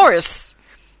talking Hanks. horse.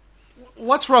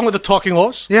 What's wrong with the talking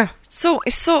horse? Yeah. So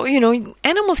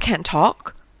animals can't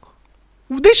talk.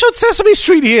 They showed Sesame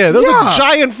Street here. There's Yeah. a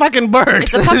giant fucking bird.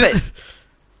 It's a puppet.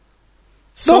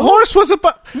 The horse was a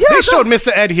Yeah, They no. showed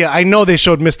Mr. Ed here. I know they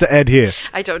showed Mr. Ed here.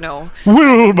 I don't know.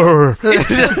 Wilbur.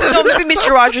 No, maybe Mr.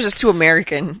 Rogers is too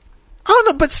American. I don't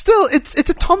know, but still, it's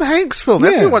a Tom Hanks film.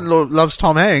 Yeah. Everyone loves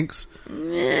Tom Hanks.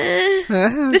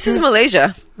 This is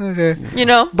Malaysia. Okay.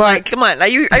 But But- come on, are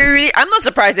you really? I'm not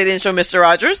surprised they didn't show Mr.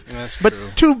 Rogers. But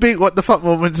two big what the fuck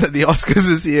moments at the Oscars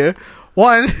this year.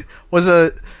 One was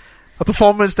a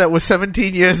performance that was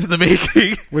 17 years in the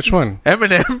making. Which one?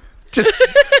 Eminem just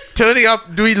turning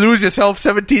up, do we lose yourself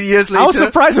 17 years later? I was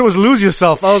surprised it was Lose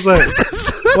Yourself. I was like,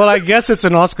 well, I guess it's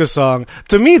an Oscar song.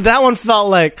 To me, that one felt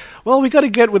like, well, we got to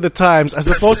get with the times, as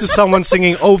opposed to someone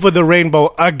singing Over the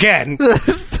Rainbow again.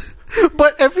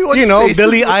 But everyone's You know, faces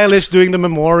Billie were- Eilish doing the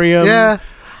memoriam. Yeah.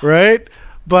 Right?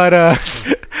 But,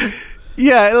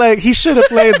 yeah, like, he should have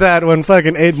played that when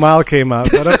fucking 8 Mile came out.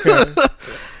 But okay.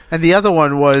 And the other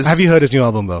one was... Have you heard his new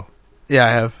album, though? Yeah, I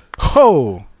have.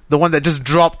 Oh. The one that just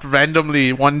dropped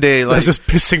randomly one day. Like, That's just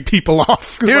pissing people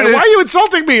off. 'Cause Here like, it is. why are you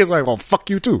insulting me? It's like, well, fuck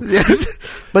you too. Yes.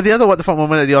 But the other what the fuck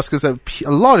moment at the Oscars that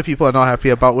a lot of people are not happy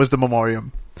about was the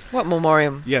memoriam. What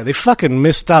memoriam? Yeah, they fucking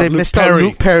missed out They Luke missed Perry. out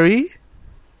Luke Perry.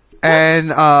 And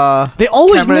They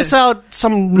always Cameron- miss out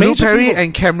some Luke major Perry people.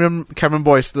 and Cameron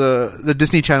Boyce, the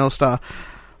Disney Channel star.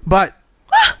 But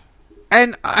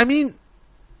and I mean,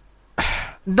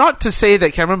 not to say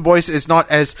that Cameron Boyce is not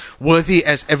as worthy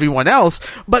as everyone else,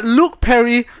 but Luke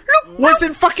Perry was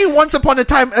in fucking Once Upon a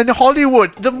Time in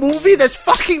Hollywood, the movie that's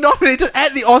fucking nominated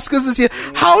at the Oscars this year.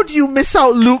 How do you miss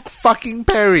out Luke fucking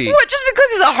Perry? What? Just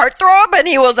because he's a heartthrob and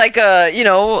he was like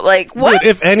what? Dude,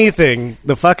 if anything,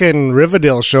 the fucking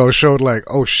Riverdale show showed like,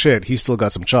 oh shit, he's still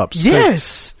got some chops. 'Cause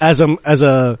Yes. As a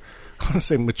I want to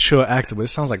say mature actor, but it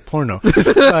sounds like porno.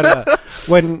 But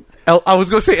when I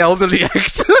was gonna say elderly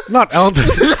actor. not elder,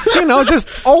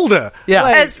 just older. Yeah.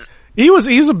 Like, As-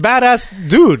 he's a badass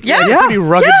dude. Yeah. Like, a Yeah. pretty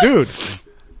rugged Yeah. dude.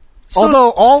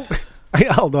 Although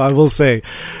I will say,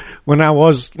 when I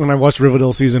watched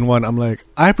Riverdale season 1, I'm like,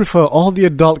 I prefer all the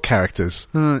adult characters.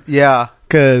 Yeah.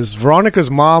 Because Veronica's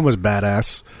mom was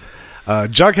badass.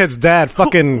 Jughead's dad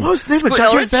fucking... What was the name of Skeet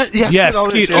Jughead's Ulrich? dad? Yeah, Yes,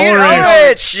 Skeet Skeet Ulrich. Ulrich.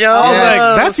 Ulrich, yo. I was Yes.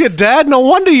 like, that's your dad? No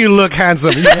wonder you look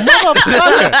handsome. You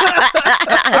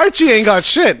motherfucker. Archie ain't got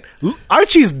shit.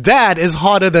 Archie's dad is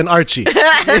hotter than Archie.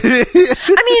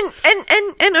 I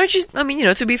mean, and Archie's. I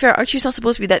mean, to be fair, Archie's not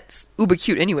supposed to be that uber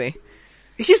cute anyway.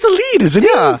 He's the lead, isn't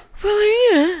Yeah. Well,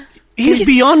 he? He's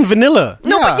beyond vanilla.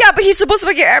 No, Yeah. but he's supposed to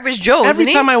be like your average Joe. Every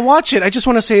isn't time he? I watch it, I just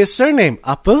want to say his surname.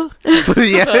 Upper?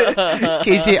 Yeah.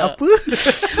 KJ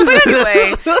Apu. But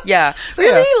anyway, yeah. So,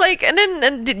 yeah. Really,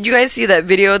 and did you guys see that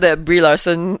video that Brie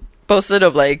Larson posted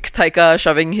of like Taika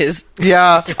shoving his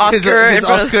Yeah. Oscar his in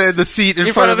front of- Oscar in the seat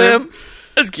in front of him?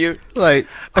 That's cute. Like,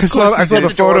 I saw he's the in it.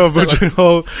 photo of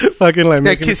adorable. Boudreaux fucking like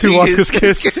making kissing two Oscars his-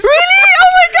 kiss. kiss. Really? Oh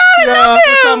my god, I love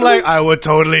Which him. I'm like, I would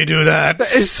totally do that.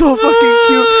 It's so fucking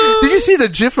cute. Did you see the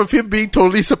gif of him being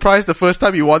totally surprised the first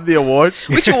time he won the award?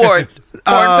 Which award?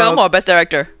 Foreign film or best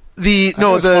director? The it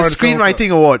was foreign film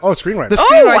screenwriting award. Oh, screenwriting. The Oh,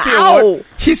 screenwriting wow. award.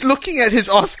 He's looking at his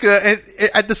Oscar and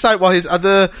at the side while his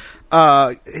other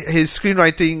his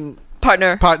screenwriting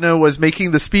Partner. partner was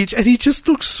making the speech, and he just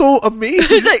looks so amazed.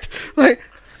 He's like,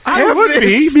 I I have would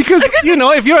be, this. because,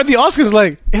 if you're at the Oscars,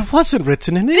 like, it wasn't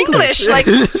written in English. English. Like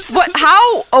what?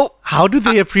 How? Oh, How do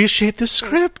they appreciate the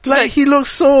script? Like he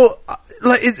looks so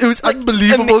like it was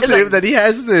unbelievable it's to him like- that he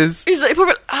has this. he's like,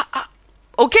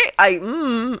 okay.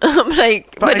 I'm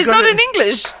like, but I it's not gotta- in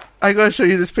English. I gotta show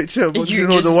you this picture of You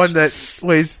the just- one that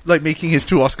where he's like making his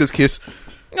two Oscars kiss.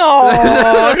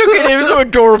 Oh, look at him, so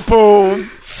adorable.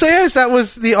 So yes, that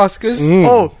was the Oscars.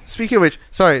 Oh, speaking of which,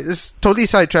 sorry, this is totally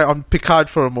sidetracked on Picard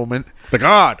for a moment.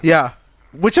 God. Yeah,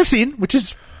 which I've seen, which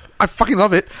is I fucking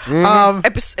love it.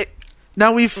 Episode.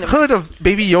 Now we've heard of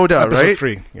Baby Yoda, Episode right?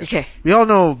 3. Yeah. Okay. We all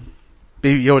know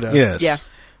Baby Yoda. Yes. Yeah.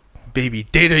 Baby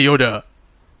Data Yoda.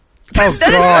 Oh That is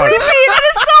God. creepy. That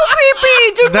is so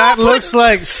creepy. Do That not looks put,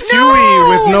 like Stewie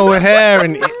with no hair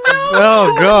and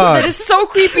oh God. That is so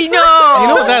creepy. No. You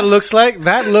know what that looks like?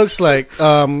 That looks like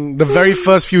the very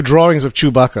first few drawings of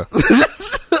Chewbacca.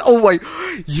 Oh my,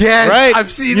 yes, Right? I've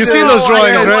seen. You them. see those No, drawings,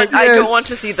 I don't right? want, I don't want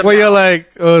to see them. Where you're now.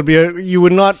 like, oh, it'd be you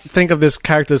would not think of this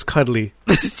character as cuddly.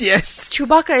 Yes.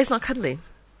 Chewbacca is not cuddly.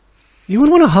 You would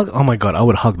want to hug. Oh my God, I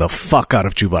would hug the fuck out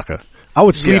of Chewbacca. I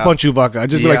would sleep Yeah. on Chewbacca. I'd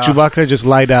just be like, Yeah. Chewbacca, just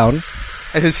lie down.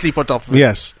 And he'll sleep on top of it.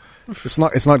 Yes. It's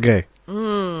not gay.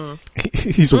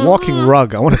 He's a walking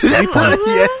rug. I want to sleep on it.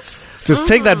 Yes. Just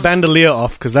take that bandolier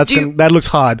off because Do you- that looks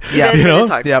hard. Yeah. That- You that know? is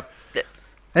hard. Yep.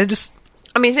 And just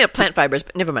I mean, it's made of plant fibers,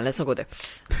 but never mind. Let's not go there.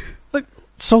 Like,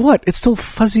 so what? It's still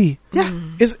fuzzy. yeah.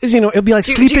 Is it'd be like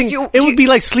Do- sleeping. do- It do- would be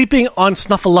like sleeping on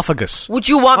Snuffleupagus. Would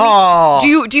you want me?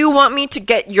 Oh. Do you want me to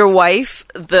get your wife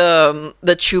the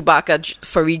Chewbacca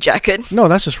furry jacket? No,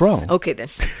 that's just wrong. Okay then.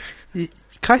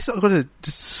 Kai's not gonna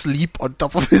just sleep on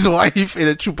top of his wife in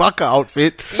a Chewbacca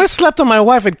outfit. If I slept on my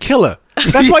wife, I'd kill her.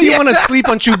 That's why you Yeah. want to sleep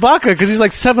on Chewbacca because he's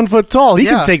like 7 foot tall. He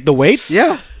Yeah. can take the weight.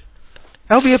 Yeah.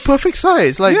 That'll be a perfect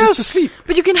size, like Yes. just to sleep.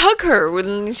 But you can hug her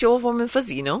when she's all warm and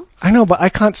fuzzy, you know? I know, but I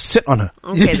can't sit on her.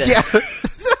 Okay then. Yeah.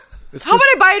 How about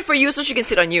I buy it for you so she can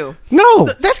sit on you? No.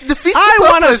 That defeats I the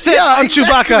wanna purpose. sit on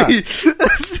exactly.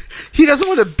 He doesn't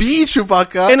want to be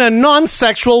Chewbacca. In a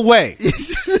non-sexual way.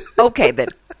 Okay then.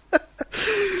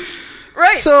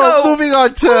 Right. So, moving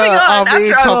on to moving on, our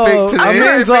main after topic So, today. our main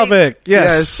After- topic.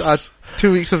 Yes. Yes,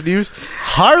 2 weeks of news.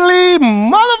 Harley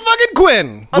motherfucking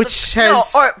Quinn. Which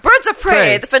has- or Birds of Prey,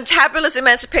 Prey. the fantabulous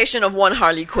emancipation of one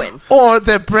Harley Quinn. Or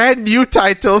their brand new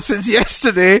title since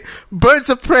yesterday, Birds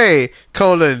of Prey,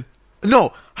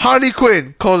 Harley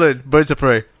Quinn, Birds of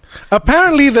Prey.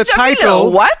 Apparently the Jamila,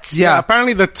 title. what? Yeah.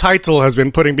 Apparently the title has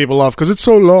been putting people off because it's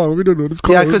so long. We don't know what it's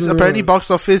called. Yeah, because apparently box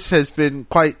office has been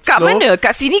quite Kat slow. mana?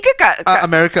 Kat sini ke kat?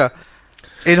 America.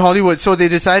 In Hollywood. So they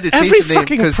decided to change Every the name.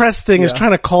 fucking 'cause- press thing is yeah.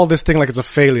 trying to call this thing like it's a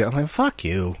failure. I'm like, fuck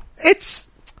you. It's...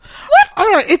 What?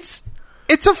 Alright,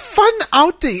 it's a fun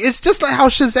outing. It's just like how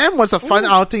Shazam was a fun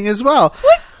outing as well.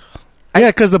 What? Yeah,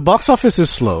 because the box office is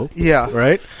slow. Yeah.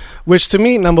 Right? Which to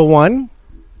me, number one,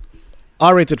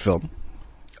 R-rated film.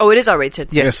 Oh, it is R-rated.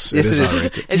 Yes, Yes, yes, it is it is.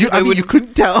 R-rated. As You, if I I mean, would- you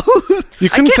couldn't tell. You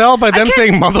couldn't can't- tell by I them can't-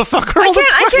 saying motherfucker all the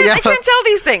time. I can't tell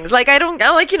these things. Like, I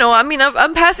like, you know, I mean,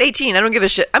 I'm past 18. I don't give a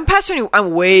shit. I'm past 20.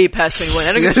 I'm way past 21.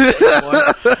 I don't give a shit anymore.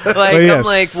 Like, But yes. I'm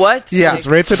like, what? Yeah. Like, It's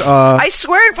rated I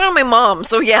swear in front of my mom.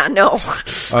 So yeah, no.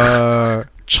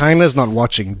 China's not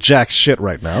watching jack shit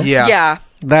right now. Yeah. Yeah.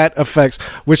 That affects,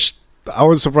 which I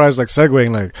was surprised, like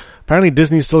segueing, like, apparently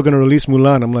Disney's still going to release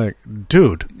Mulan. I'm like,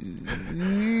 dude,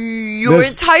 Your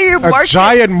there's entire a market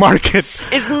giant market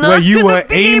is not where you gonna were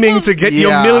be aiming able- to get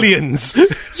your Yeah. millions.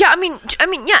 Yeah, I mean,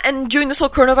 yeah, and during this whole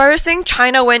coronavirus thing,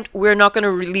 China went, we're not going to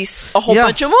release a whole Yeah.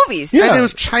 bunch of movies. Yeah. And it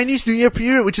was Chinese New Year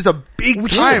period, which is a big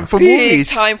Which is time a for big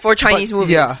movies. time for Chinese But-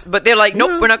 movies. yeah. But they're like,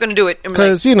 nope, we're not going to do it. And we're like,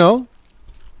 Because, you know,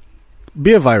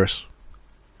 be a virus.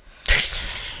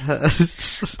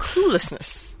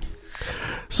 cluelessness.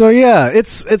 So yeah,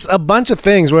 it's a bunch of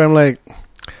things where I'm like,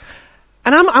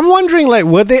 and I'm wondering, like,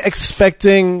 were they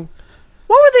expecting?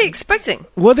 What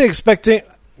were they expecting?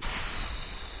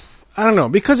 I don't know,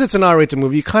 because it's an R-rated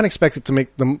movie. You can't expect it to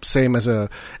make the same as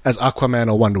Aquaman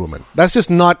or Wonder Woman. That's just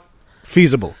not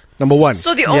feasible. Number one.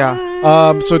 So the Yeah.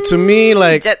 only So to me,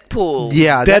 like, Deadpool.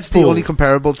 Yeah, that's the Deadpool. only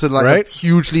comparable to like Right? a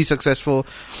hugely successful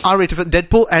R-rated film.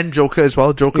 Deadpool and Joker as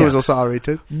well. Joker Yeah. was also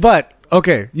R-rated. but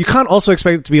okay, you can't also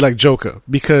expect it to be like Joker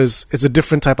because it's a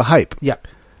different type of hype. Yeah.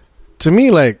 To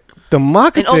me, like, the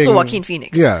marketing, And also Joaquin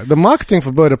Phoenix. Yeah, the marketing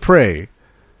for Bird of Prey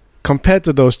compared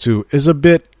to those two is a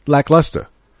bit lackluster.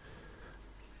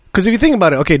 Because if you think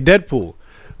about it, okay, Deadpool,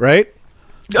 right?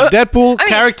 Deadpool, I mean-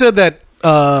 character that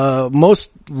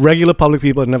most regular public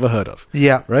people have never heard of,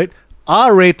 Yeah. right?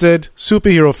 R-rated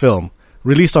superhero film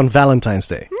released on Valentine's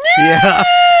Day. Yeah.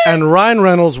 And Ryan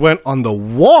Reynolds went on the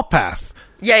warpath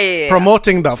Yeah.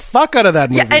 promoting the fuck out of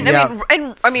that movie. Yeah, and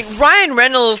Yeah. I mean, Ryan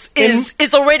Reynolds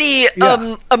is already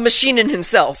Yeah. a machine in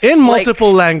himself. in Like,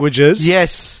 multiple languages,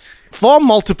 Yes. for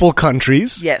multiple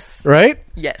countries, Yes. right?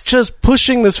 Yes. Just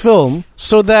pushing this film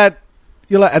so that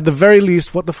you're like, at the very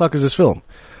least, what the fuck is this film?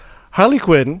 Harley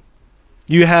Quinn,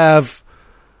 you have,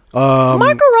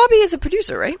 Margot Robbie is a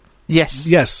producer, right? Yes.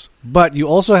 yes, but you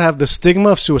also have the stigma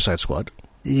of Suicide Squad,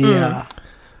 Yeah.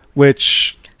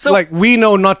 which, So- like, we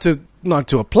know not to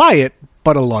apply it,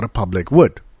 but a lot of public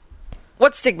would.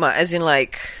 What stigma? As in,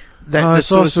 like, That I the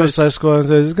saw Suicide- Suicide Squad and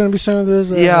says, it's going to be some of this.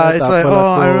 Yeah, it's like,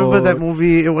 oh, I remember that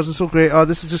movie. It wasn't so great. Oh,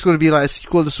 this is just going to be like a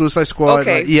sequel to Suicide Squad.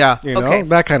 Okay. Like, yeah. You know, Okay.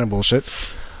 that kind of bullshit.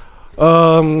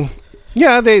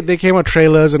 Yeah, they came with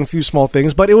trailers and a few small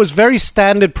things, but it was very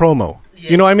standard promo.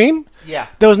 You know what I mean? Yeah.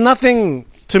 There was nothing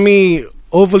to me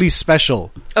overly special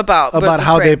About Birds of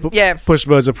how Prey. they pushed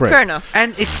Birds of Prey. Fair enough.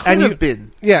 And it could And have you-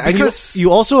 been. Yeah, and Because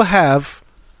you also have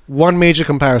one major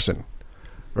comparison,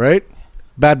 right?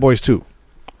 Bad Boys 2.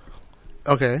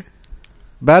 okay.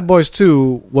 Bad Boys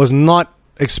 2 was not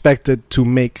expected to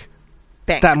make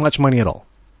Bang. that much money at all.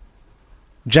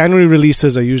 January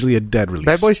releases are usually a dead release.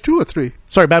 Bad Boys 2 or 3?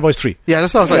 Sorry, Bad Boys 3. Yeah,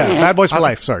 that's what I was Yeah, like. Bad Boys for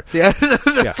Life, sorry. Yeah.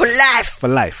 Yeah. For life. For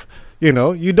life. You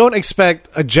know, you don't expect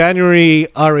a January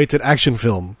R-rated action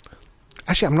film.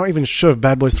 Actually, I'm not even sure if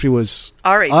Bad Boys 3 was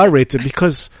R-rated. R-rated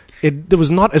because it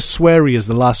was not as sweary as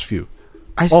the last few.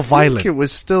 I Or think violent. it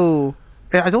was still...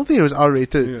 I don't think it was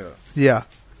R-rated. Yeah.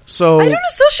 So I don't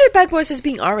associate Bad Boys as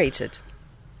being R-rated.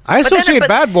 I But then- associate but-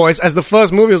 Bad Boys as the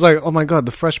first movie. I was like, oh my god,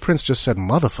 the Fresh Prince just said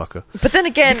motherfucker. But then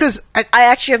again, Because I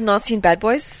actually have not seen Bad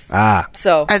Boys. Ah.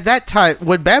 So at that time,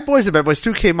 when Bad Boys and Bad Boys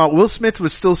 2 came out, Will Smith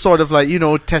was still sort of like, you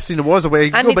know, testing the waters of where he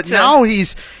I can go. need But to- now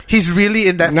he's really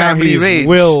in that Now family he's range.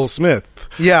 Will Smith.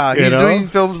 Yeah, You he's know? doing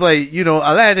films like, you know,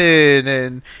 Aladdin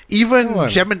and even Come on.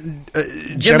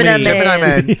 Gemini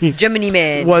Man Gemini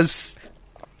Man. was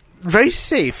very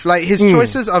safe. Like, his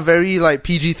choices are very, like,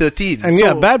 PG-13. And So-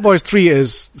 yeah, Bad Boys 3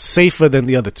 is safer than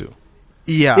the other two.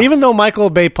 Yeah. Even though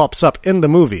Michael Bay pops up in the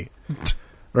movie,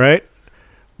 right?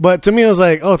 But to me, I was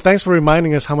like, oh, thanks for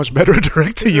reminding us how much better a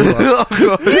director you are.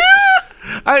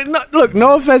 Look,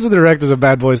 no offense to the directors of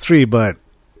Bad Boys 3, but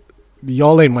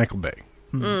y'all ain't Michael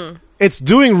Bay. It's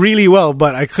doing really well,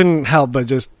 but I couldn't help but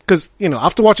just... Because, you know,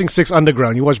 after watching 6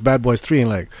 Underground, you watch Bad Boys 3 and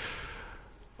like,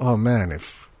 oh man,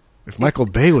 if Michael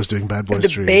Bay was doing Bad Boys The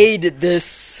 3, Bay did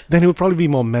this. then it would probably be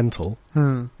more mental.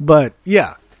 But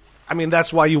yeah, I mean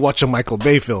that's why you watch a Michael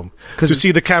Bay film, to it's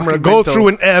see the camera fucking go mental. through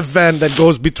an air vent that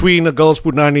goes between a girl's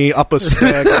punani, up a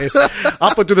staircase,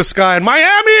 up into the sky, and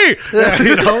Miami, yeah,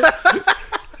 you know,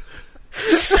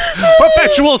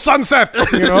 perpetual sunset.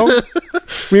 You know,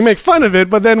 we make fun of it,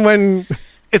 but then when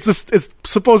it's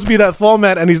supposed to be that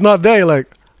format and he's not there, you're like,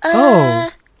 oh,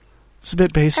 it's a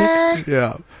bit basic.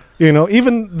 yeah. You know,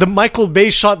 even the Michael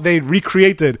Bay shot they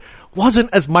recreated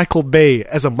wasn't as Michael Bay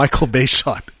as a Michael Bay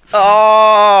shot.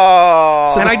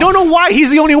 Oh. And I don't know why he's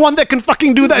the only one that can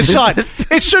fucking do that shot.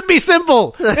 It should be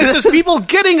simple. It's just people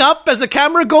getting up as the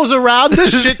camera goes around.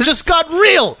 This shit just got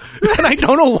real. And I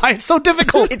don't know why it's so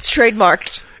difficult. It's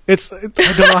trademarked. I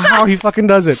don't know how he fucking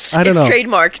does it. I don't It's know.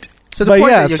 trademarked. So the But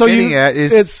point yeah, that you're so getting at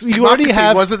is you already marketing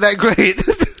have... wasn't that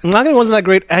great. Marketing wasn't that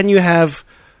great, and you have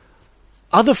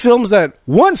other films that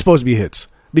weren't supposed to be hits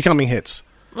becoming hits.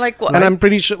 Like what? And I'm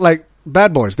pretty sure, like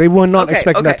Bad Boys, they were not Okay,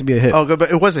 expecting okay. that to be a hit. Oh, good, but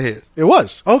it was a hit. It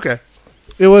was. Okay.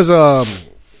 It was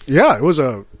it was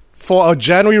for a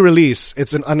January release.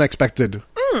 It's an unexpected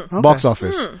box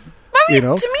office. I mean, You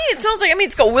know? to me, it sounds like. I mean,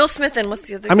 it's got Will Smith and what's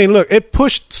the other? I mean, look, it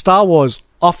pushed Star Wars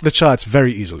off the charts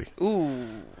very easily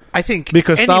I think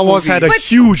because any Star Wars movie- had a But-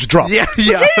 huge drop. Yeah,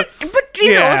 yeah. But you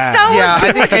know, Yeah. Star Wars. Yeah, I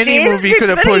pretty think much any is. movie It's could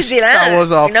have pretty pushed easy, Star lah.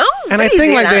 Wars off. You know? And I Pretty think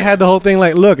easy, like they lah. had the whole thing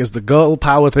like, look, it's the girl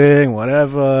power thing,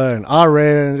 whatever, and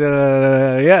R-rated,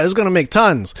 yeah, it's gonna make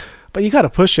tons, but you got to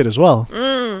push it as well.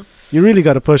 You really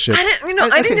got to push it. I didn't, you know, I I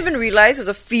didn't think- even realize it was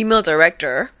a female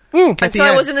director Kathy until I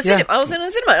Ann, was in the yeah. cinema. I was in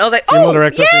the cinema. And I was like, Female oh,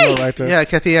 director, yay! female writer, Yeah,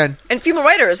 Kathy Ann. And female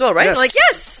writer as well, right? Yes. I'm like,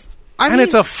 yes. I and mean,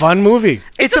 it's a fun movie.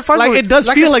 it's a fun Like movie. it does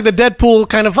I feel said- like the Deadpool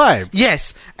kind of vibe.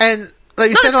 Yes, and like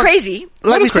you Not said as on, crazy.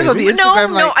 Like Not we as said on the crazy. Instagram,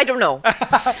 No, like I don't know.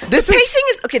 this The is pacing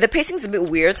is okay. The pacing's a bit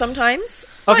weird sometimes.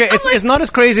 But Okay, I'm it's like, it's not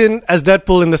as crazy as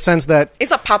Deadpool in the sense that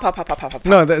It's not pop, pop, pop, pop, pop, pop.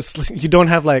 no, you don't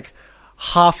have like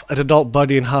half an adult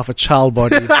body and half a child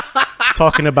body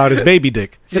talking about his baby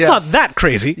dick. It's Yeah. not that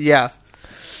crazy, yeah.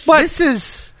 but This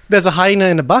is there's a hyena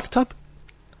in a bathtub.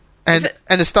 and it-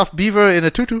 and a stuffed beaver in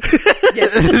a tutu.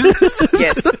 Yes,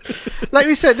 yes. Like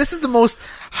we said, this is the most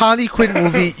Harley Quinn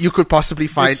movie you could possibly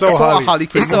find It's so for Harley. a Harley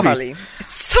Quinn It's so movie. Harley.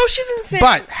 It's so she's insane.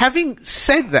 But having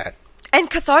said that, and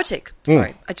cathartic.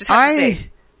 Sorry, I just have to say.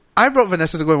 I brought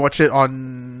Vanessa to go and watch it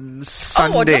on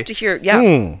Sunday. Oh, I'd love to hear. Yeah.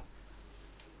 Hmm.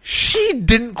 She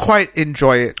didn't quite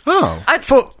enjoy it Oh,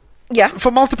 Yeah.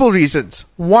 for multiple reasons.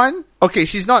 One, okay,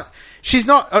 she's not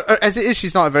as it is.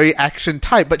 She's not a very action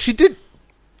type, but she did.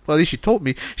 Well, at least she told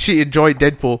me she enjoyed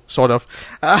Deadpool, sort of.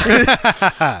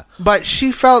 But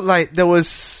she felt like there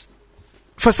was,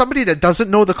 for somebody that doesn't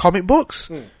know the comic books,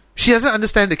 she doesn't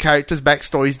understand the characters'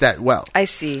 backstories that well. I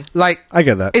see. Like, I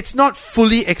get that. it's not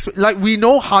fully like we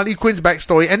know Harley Quinn's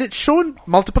backstory, and it's shown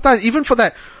multiple times, even for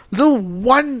that little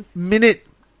 1 minute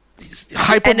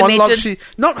hyper monologue Animated?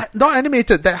 not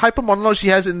animated, that hyper monologue she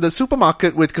has in the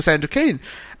supermarket with Cassandra Cain.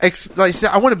 Like she said,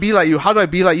 I want to be like you, how do I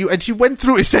be like you? And she went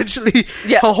through essentially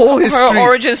her whole history, her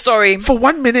origin story. for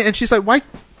 1 minute, and she's like, why?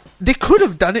 They could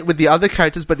have done it with the other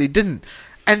characters, but they didn't,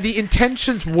 and the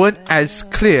intentions weren't as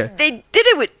clear. They did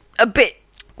it with a bit,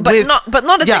 but With-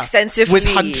 not as yeah, extensively. with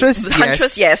Huntress, With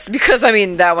Huntress, yes. yes, because I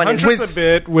mean that one Huntress is a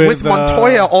bit with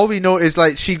Montoya, all we know is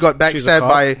like she got She's a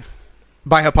backstabbed cop.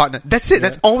 by her partner. That's it.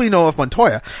 That's all we know of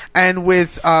Montoya. And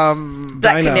with Black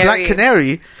Dinah. Canary. Black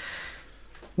Canary,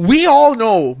 we all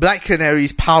know Black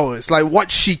Canary's powers, like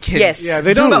what she can. Yes. Yeah,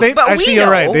 they do. don't. They, But we actually, you're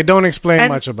right. know- They don't explain and,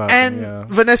 much about and them.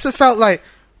 Yeah. Vanessa felt like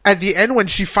at the end when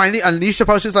she finally unleashed her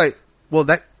power, she's like, "Well,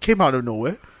 that came out of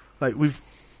nowhere. Like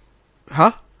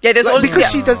huh? Yeah, there's Like, only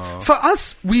because she does. For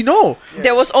us, we know.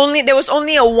 there was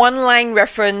only a one line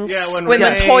reference Yeah, when when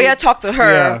Renee- Montoya talked to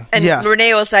her, Yeah. and Yeah.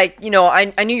 Renee was like,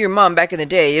 I knew your mom back in the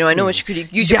day. I know when she could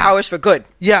use your Yeah. powers for good.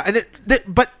 Yeah, and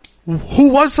but who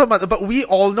was her mother? But we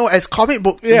all know as comic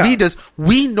book Yeah. readers,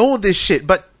 we know this shit.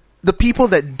 But the people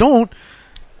that don't,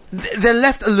 they're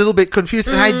left a little bit confused.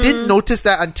 And I didn't notice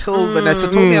that until Vanessa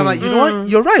told me. I'm like, you know what?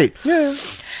 You're right. Yeah.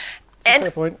 And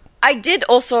Fair point. I did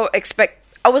also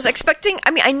I was expecting. I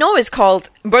mean, I know it's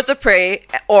called Birds of Prey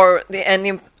or the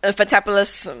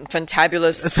fantabulous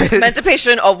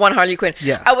Emancipation of One Harley Quinn.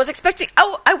 Yeah. I was expecting.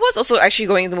 I was also actually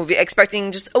going to the movie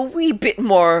expecting just a wee bit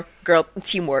more girl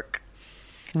teamwork.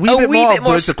 A wee bit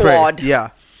more Birds of Prey. squad. Yeah.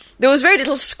 There was very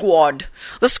little squad.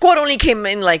 The squad only came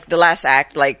in like the last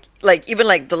act, like even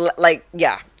like the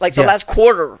Yeah. last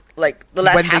quarter, like the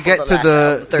last When half they get of to the,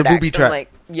 last, the third booby act. trap. I'm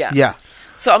like, yeah. Yeah.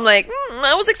 So I'm like,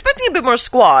 I was expecting a bit more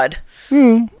squad.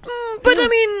 But I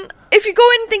mean, if you go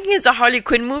in thinking it's a Harley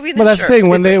Quinn movie, then But that's sure. the thing.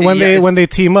 When It's- they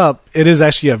team up, it is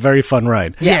actually a very fun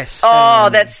ride. Yes. Oh,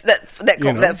 that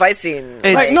You know. that fight scene.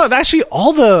 It's- Like no, actually,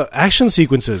 all the action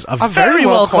sequences are very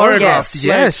well choreographed. Yes.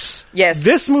 Yes. Yes.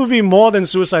 This movie, more than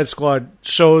Suicide Squad,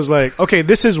 shows like, okay,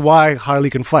 this is why Harley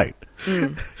can fight.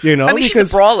 You know, I mean,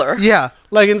 she's a brawler. Yeah.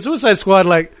 like in Suicide Squad,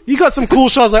 like you got some cool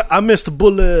shots. Like I missed a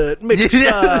bullet, magic Yeah.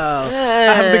 style.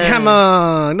 I have a big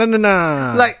hammer.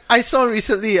 No. Like I saw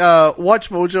recently, Watch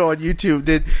Mojo on YouTube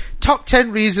did top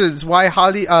 10 reasons why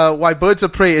why Birds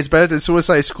of Prey is better than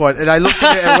Suicide Squad, and I looked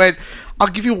at it and went, I'll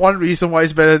give you one reason why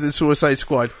it's better than Suicide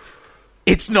Squad.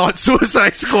 It's not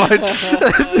Suicide Squad.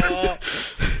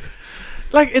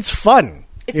 like it's fun.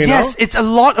 You know? Yes, it's a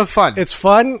lot of fun. It's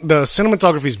fun. The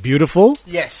cinematography is beautiful.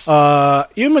 yes.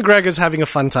 Ian McGregor's having a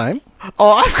fun time.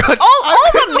 Oh, I've got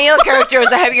All the male characters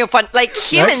are having a fun, like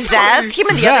him Right? and Zaz, him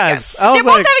and the other Zaz. guy. I They're was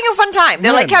both like, having a fun time.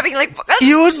 They're like man. having like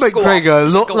Ewan go off,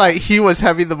 McGregor looked go like off. he was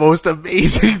having the most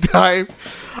amazing time.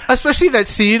 Especially that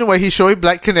scene where he's showing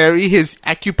Black Canary his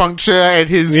acupuncture and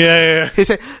his Yeah. his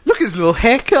look his little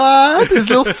haircut, his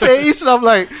little face, and I'm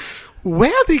like,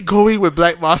 where are they going with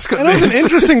Black Mask on And it was this? an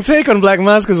interesting take on Black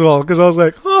Mask as well, because I was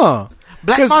like, huh.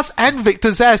 Black 'Cause- Mask and Victor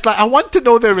Zsasz, like I want to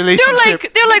know their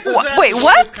relationship. They're like, wait,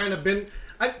 what? Kind of been,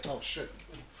 oh shit.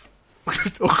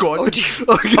 Oh god. Oh dear.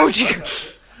 Oh dear.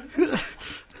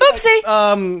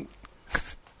 Oopsie.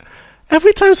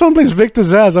 Every time someone plays Victor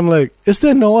Zsasz, I'm like, is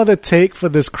there no other take for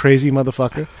this crazy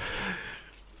motherfucker?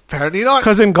 Apparently not.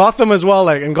 Because in Gotham as well,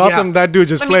 like in Gotham, Yeah. that dude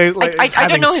just I mean, plays. Like, I is don't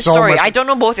having know his so story. much- I don't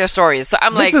know both their stories. So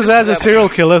I'm like, Victor this Zsasz is a is serial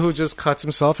killer who just cuts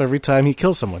himself every time he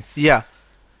kills someone. Yeah.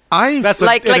 That's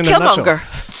like it in a nutshell.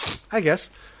 Killmonger. I guess.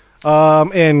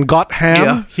 In Gotham,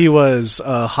 Yeah. he was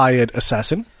a hired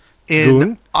assassin. in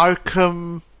Goon?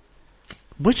 Arkham,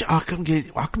 which Arkham game?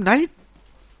 Arkham Knight,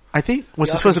 I think was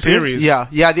The his Arkham first appearance. series.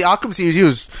 Yeah, the Arkham series. He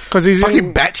was Because he's fucking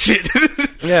in, batshit.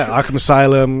 yeah, Arkham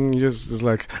Asylum. He just is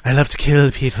like, I love to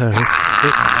kill people.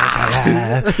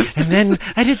 And then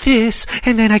I did this,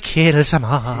 and then I killed some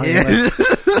more. Yeah.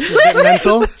 Like,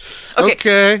 mental.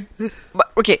 Okay.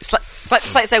 But, okay, slight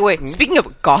segue. Speaking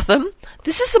of Gotham,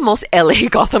 this is the most LA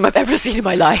Gotham I've ever seen in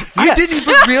my life. I didn't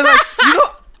even realize. You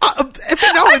know, every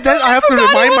now and then I have to forgot it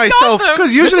remind was myself Gotham.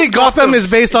 Because usually This is Gotham is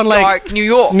based on like Dark New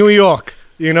York. New York,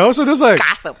 you know. So there's like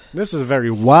Gotham. this is very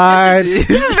wide. This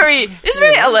is very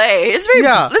LA. It's very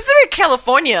Yeah. This is very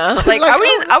California. Like, are we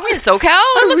in SoCal?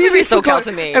 It looks very SoCal forgot.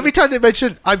 to me. Every time they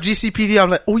mention I'm GCPD, I'm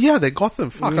like, oh yeah, they're Gotham.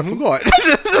 Fuck, I forgot. I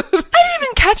didn't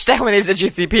even catch that when they said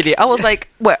GCPD. I was like,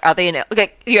 what are they in?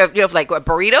 Okay, you have like what,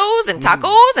 burritos and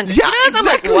tacos and taquitos. Yeah, I'm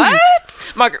like, exactly. what?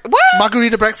 What?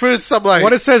 Margarita breakfast. I'm like,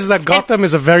 What it says is that Gotham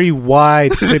is a very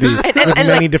wide city with and many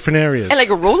like- different areas. And like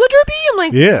a roller derby. I'm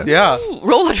like, yeah, yeah. ooh,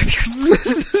 roller derby.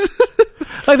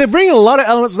 like they bring a lot of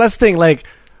elements. That's the thing. Like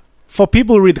for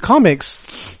people who read the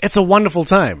comics, it's a wonderful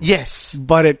time. Yes.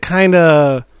 But it kind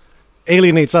of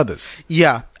alienates others.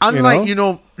 Yeah. Unlike, You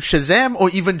know? Shazam or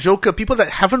even Joker, people that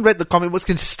haven't read the comic books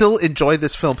can still enjoy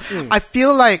this film. I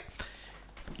feel like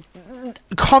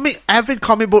avid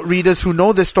comic book readers who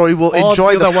know this story will Or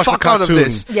enjoy people the that watch the fuck out of cartoon.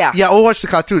 this. Yeah. Or watch the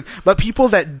cartoon. But people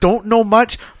that don't know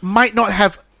much might not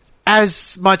have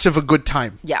as much of a good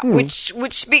time. Yeah, which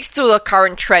speaks to the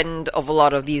current trend of a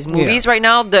lot of these movies right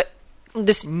now.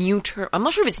 This new term, I'm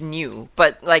not sure if it's new,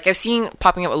 but like I've seen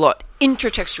popping up a lot,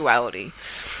 intertextuality,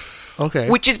 Okay.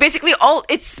 which is basically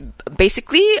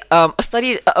a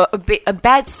study, a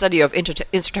bad study of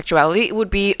intertextuality. It would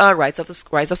be Rise of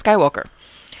Skywalker.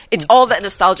 It's all that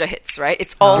nostalgia hits, right?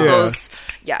 It's all those,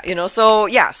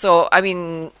 So I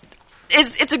mean,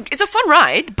 it's a fun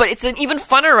ride, but it's an even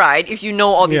funner ride if you know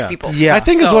all these people. Yeah. I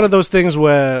think it's So- one of those things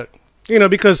where,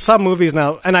 because some movies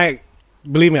now, and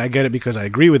believe me, I get it because I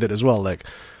agree with it as well. Like,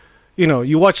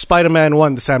 you watch Spider-Man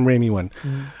 1, the Sam Raimi one.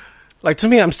 Like, to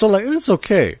me, I'm still like, it's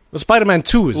okay. But Spider-Man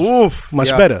 2 is much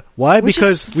better. Why? Which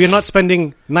because is- we are not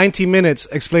spending 90 minutes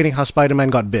explaining how Spider-Man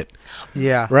got bit.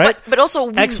 Yeah. Right? But also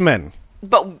X-Men.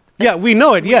 But Yeah, we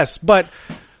know it, yes, but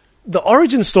the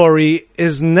origin story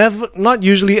is not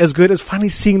usually as good as finally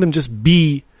seeing them just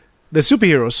be the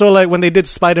superheroes. So, like, when they did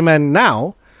Spider-Man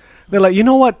now, they're like, you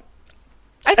know what?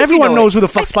 I think Everyone you know knows it. who the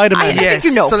fuck Spider-Man I is. think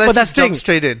you know. So let's But that's just the jump thing.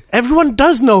 straight in. Everyone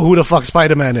does know who the fuck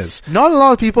Spider-Man is. Not a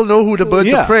lot of people know who the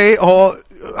Birds Yeah. of Prey or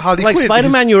Harley Like Quinn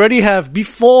Spider-Man, is. you already have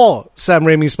before Sam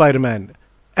Raimi's Spider-Man.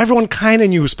 Everyone kind of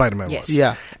knew who Spider-Man Yes. was.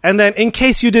 Yeah. And then, in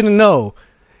case you didn't know,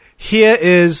 here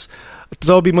is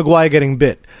Tobey Maguire getting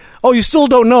bit. Oh, you still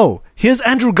don't know. Here's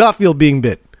Andrew Garfield being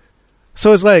bit.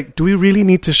 So it's like, do we really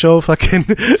need to show fucking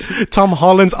Tom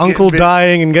Holland's uncle bit.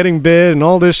 dying and getting bit and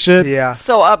all this shit? Yeah.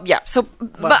 So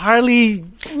But Harley...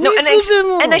 No, and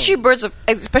actually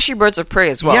especially Birds of Prey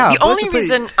as well. Yeah, the Birds only of Prey.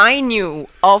 reason I knew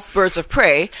of Birds of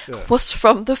Prey was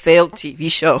from the failed TV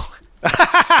show.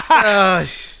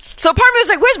 So part of me was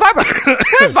like, "Where's Barbara?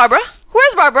 Where's Barbara?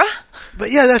 Where's Barbara?"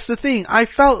 But yeah, that's the thing. I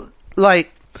felt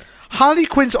like Harley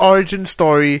Quinn's origin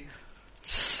story,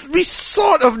 we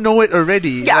sort of know it already.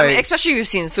 Yeah, I mean, like- especially you've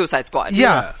seen Suicide Squad.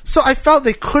 yeah. So I felt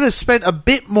they could have spent a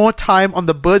bit more time on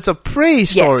the Birds of Prey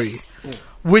story. Yes.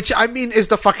 Which, I mean, is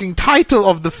the fucking title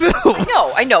of the film.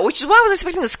 I know. Which is why I was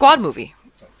expecting the Squad movie.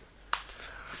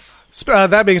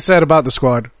 That being said about the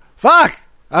Squad, fuck!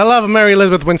 I love Mary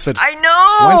Elizabeth Winstead. I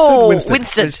know.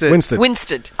 Winston.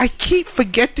 Winston. I keep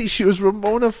forgetting she was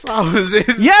Ramona Flowers in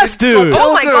Yes, in dude.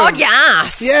 Oh my Pilgrim. God!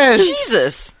 Yes. Yes.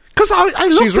 Jesus. Because I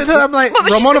looked at her, I'm like, But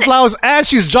she's Ramona been- Flowers, and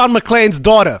she's John McClane's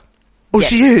daughter. oh, Yes.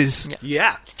 she is.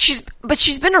 Yeah.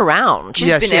 She's been around. She's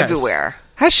Yeah, been she has. everywhere.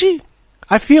 Has she?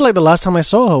 I feel like the last time I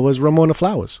saw her was Ramona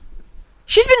Flowers.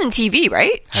 She's been in TV,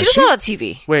 right? She does a lot of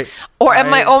TV. Wait. Or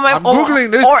am I? I'm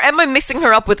Googling this. Or am I mixing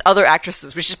her up with other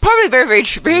actresses, which is probably very, very,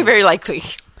 very, very likely.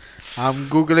 I'm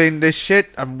Googling this shit.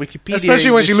 I'm Wikipedia.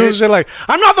 Especially when she loses shit like,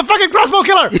 I'm not the fucking crossbow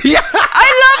killer! Yeah.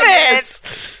 I love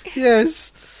it.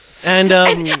 Yes. And,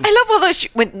 And I love all those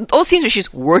when those scenes where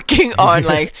she's working on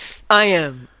like I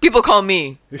am. People call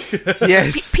me.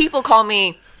 Yes. People call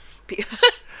me.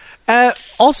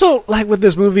 also, like with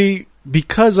this movie,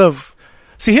 because of...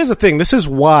 See, here's the thing. This is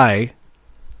why,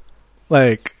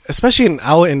 like, especially in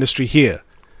our industry here,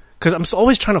 because I'm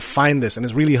always trying to find this, and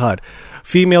it's really hard.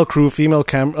 Female crew, female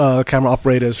camera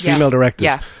operators, Yeah. female directors.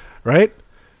 Yeah. Right?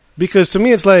 Because to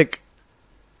me, it's like,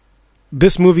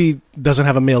 this movie doesn't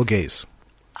have a male gaze.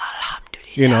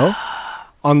 You know?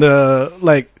 On the,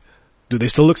 like, do they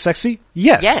still look sexy?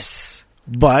 Yes. Yes.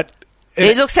 But...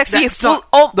 They look sexy. That's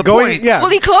not the Going- point. yeah.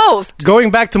 Fully clothed.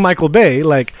 Going back to Michael Bay,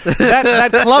 like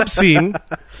that club scene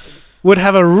would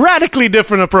have a radically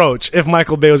different approach if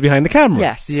Michael Bay was behind the camera.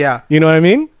 Yes. Yeah. You know what I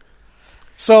mean?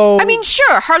 So I mean,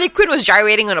 sure, Harley Quinn was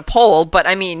gyrating on a pole, but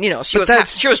I mean, she But was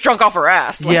that's- she was drunk off her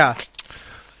ass. Like, Yeah.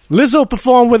 Lizzo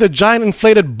performed with a giant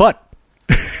inflated butt.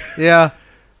 Yeah.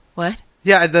 What?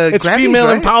 Yeah. The It's Grammys, female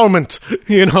right? empowerment,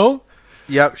 you know?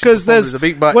 Yep. Because there's a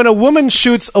big butt. when a woman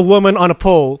shoots a woman on a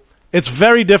pole, it's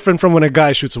very different from when a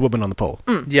guy shoots a woman on the pole.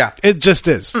 Yeah. It just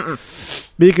is.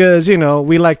 Because,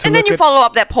 we like to And look then you at... follow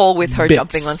up that pole with her bits.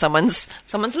 jumping on someone's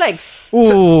legs.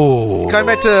 Ooh. Coming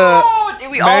back to Oh, did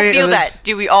we all Mary feel Eliz- that?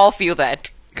 Did we all feel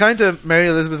that? Coming to Mary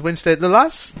Elizabeth Winstead. The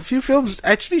last few films,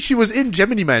 actually, she was in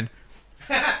Gemini Man.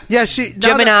 Yeah, she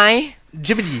Gemini.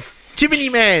 Gemini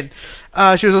Man.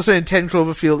 She was also in 10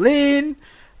 Cloverfield Lane.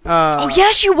 Oh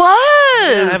yeah, she was.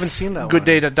 I haven't seen that Good one.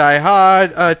 Day to Die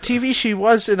Hard. TV, she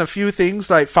was in a few things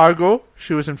like Fargo.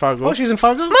 She was in Fargo. Oh, she's in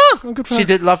Fargo? Ma. Oh, good for She her.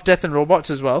 did Love, Death and Robots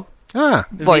as well. Ah.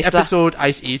 Voice the episode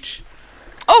Ice Age.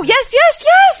 Oh yes.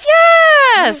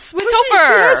 With She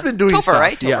Topher. has been doing Topher, stuff.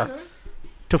 right? Yeah.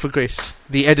 Topher Grace,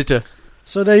 the editor.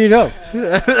 So there you go.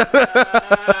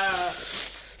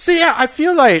 So yeah, I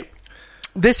feel like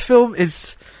this film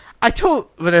is. I told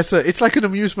Vanessa it's like an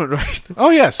amusement ride. Oh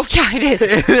yes. Yeah, it is.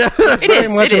 It Very is.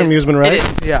 much It an is. amusement ride. It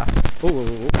is. Yeah. Whoa,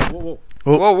 whoa,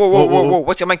 whoa.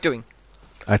 What's your mic doing?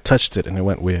 I touched it and it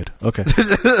went weird. Okay.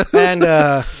 And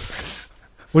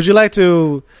would you like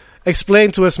to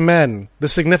explain to us men the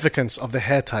significance of the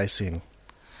hair tie scene?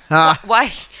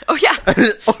 Why? Oh, yeah.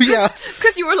 Oh yeah.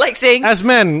 Because you were like saying... As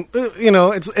men,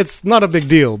 it's not a big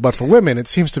deal, but for women, it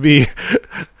seems to be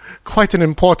quite an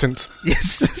important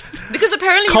Yes. Because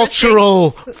apparently... you were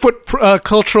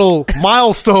cultural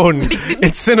milestone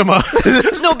in cinema.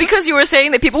 No, because you were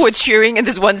saying that people were cheering in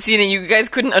this one scene and you guys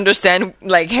couldn't understand,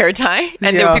 like, hair tie.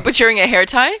 And there were Yeah. people cheering a hair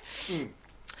tie.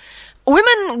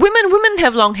 Women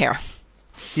have long hair.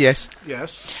 Yes.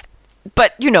 Yes.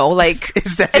 But, like...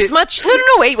 Is that as it? much... No,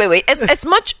 wait. As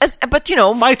much as... But,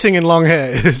 Fighting in long hair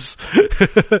is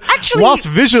actually... whilst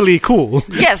visually cool.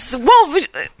 Yes, well...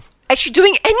 Actually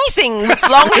doing anything with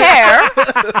long hair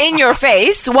in your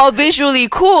face while visually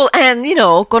cool and,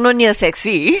 kononia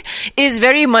sexy is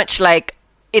very much like...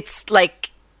 It's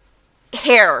like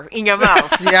hair in your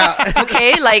mouth. Yeah.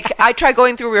 Okay, like I try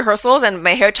going through rehearsals and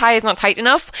my hair tie is not tight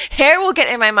enough. Hair will get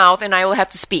in my mouth and I will have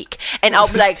to speak. And I'll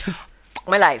be like,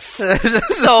 my life.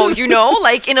 So,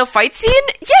 like in a fight scene,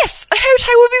 yes, a hair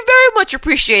tie would be very much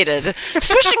appreciated.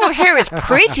 Switching of hair is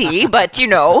pretty, but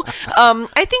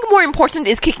I think more important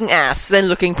is kicking ass than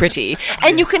looking pretty.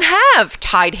 And you can have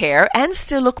tied hair and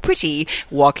still look pretty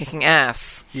while kicking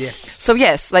ass. Yes. So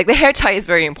yes, like the hair tie is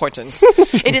very important.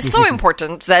 It is so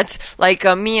important that like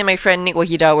me and my friend Nick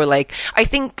Wahida were like, I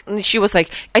think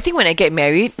when I get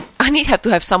married, I have to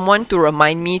have someone to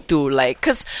remind me to like,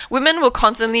 because women will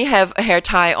constantly have a hair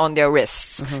tie on their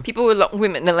wrists. People will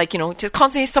women they're like just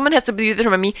constantly someone has to be there to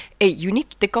remind me, hey, you need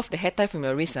to take off the hair tie from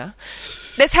your wrist.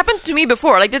 That's happened to me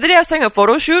before. Like the other day I was doing a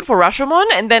photo shoot for Rashomon,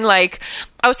 and then like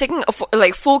I was taking a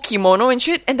full kimono and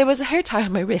shit, and there was a hair tie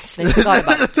on my wrist, and I forgot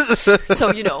about it.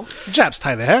 So Japs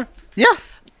tie the hair. Yeah.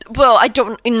 well, I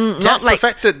don't not Just like,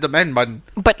 perfected the man bun.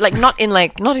 but like not in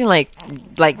like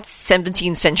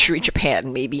 17th century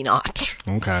Japan. Maybe not.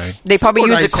 Okay. They probably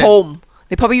use a Samurais had- comb.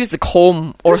 They probably use the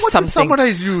comb or What do something.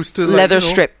 samurais use to Leather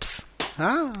strips.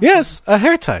 Ah, Yes, a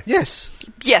hair tie. yes.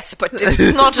 Yes, but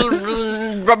it's not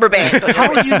a rubber band.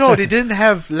 How do you know they didn't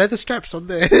have leather straps on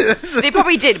there? They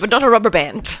probably did, but not a rubber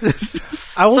band.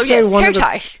 I will So say yes, hair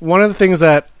tie. one of the things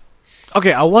that,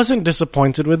 okay, I wasn't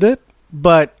disappointed with it,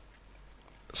 but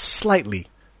slightly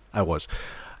I was.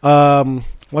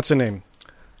 What's her name?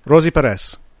 Rosie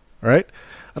Perez, right?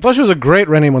 I thought she was a great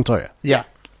Renee Montoya, Yeah.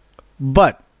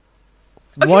 but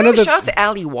Okay, one of the shout out to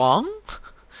Ali Wong.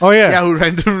 Yeah, who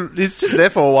random. It's just there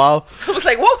for a while. I was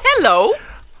like, whoa, hello.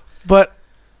 But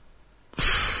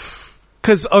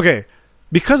because of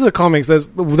the comics,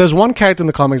 there's one character in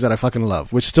the comics that I fucking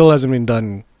love, which still hasn't been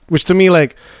done. Which to me,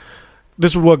 like,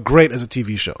 this would work great as a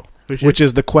TV show, which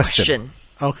is the question.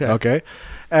 Okay. Okay,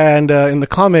 and in the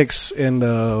comics, I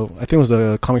think it was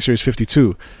the comic series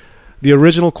 52, the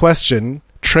original Question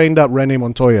trained up Renee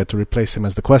Montoya to replace him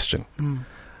as the Question,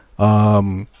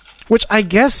 which I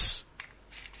guess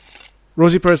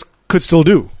Rosie Perez could still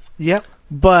do, Yep.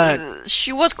 but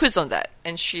She was quizzed on that,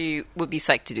 and she would be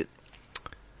psyched to do.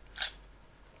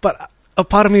 but a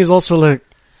part of me is also like,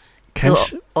 can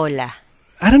she? Hola.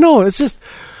 I don't know. It's just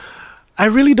I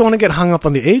really don't want to get hung up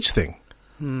on the age thing.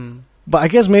 But I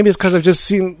guess maybe it's because I've just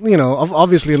seen,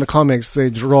 obviously in the comics they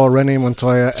draw Renee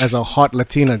Montoya as a hot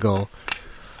Latina girl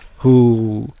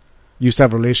who used to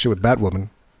have a relationship with Batwoman,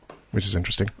 which is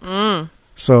interesting.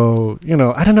 So,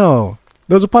 I don't know.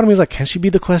 There was a part of me who's like, can she be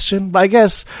the Question? But I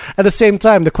guess at the same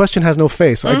time, the Question has no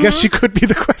face. So I guess she could be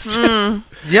the Question.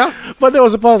 Yeah. But there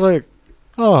was a part like,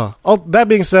 that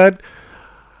being said,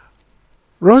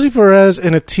 Rosie Perez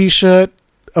in a t-shirt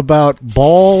about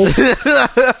balls.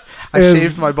 I is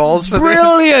shaved my balls for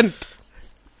brilliant.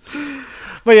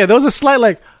 But yeah, there was a slight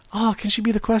like, can she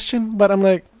be the Question? But I'm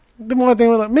like, the more I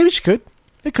think about it, maybe she could.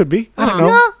 It could be. I don't know.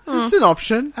 Yeah, it's an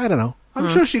option. I don't know. I'm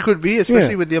sure she could be,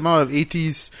 especially Yeah. with the amount of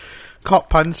 80s cop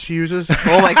puns she uses.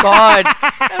 Oh my god.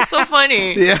 That's so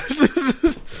funny. Yeah.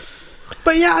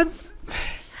 But yeah,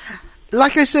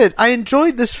 like I said, I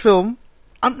enjoyed this film.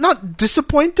 I'm not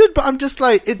disappointed, but I'm just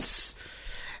like, it's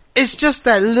just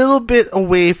that little bit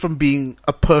away from being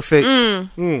a perfect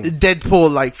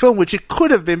Deadpool-like film, which it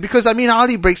could have been, because,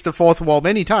 Harley breaks the fourth wall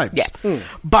many times. Yeah.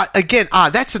 But again,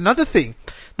 that's another thing.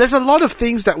 There's a lot of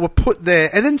things that were put there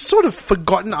and then sort of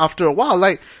forgotten after a while.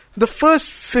 Like, the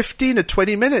first 15 to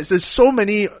 20 minutes, there's so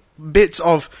many bits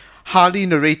of Harley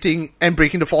narrating and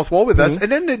breaking the fourth wall with us,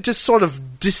 and then it just sort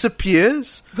of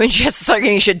disappears. When she has to start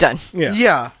getting shit done.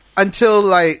 Yeah. Until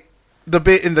like the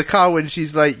bit in the car when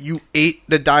she's like, "You ate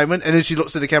the diamond," and then she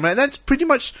looks at the camera, and that's pretty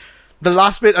much the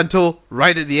last bit until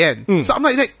right at the end. So I'm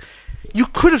like, you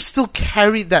could have still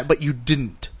carried that, but you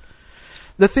didn't.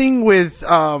 The thing with,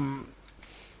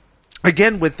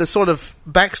 again, with the sort of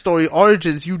backstory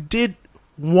origins, you did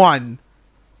one,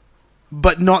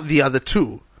 but not the other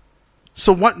two.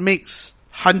 So what makes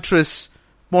Huntress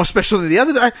more special than the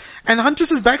other? And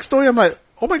Huntress's backstory, I'm like,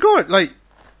 oh my god, like,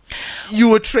 you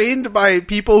were trained by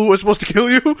people who were supposed to kill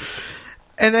you,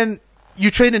 and then you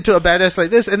train into a badass like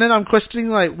this, and then I'm questioning,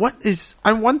 like,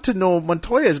 I want to know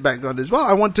Montoya's background as well.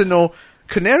 I want to know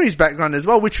Canary's background as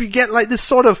well, which we get like this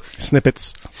sort of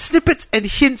Snippets and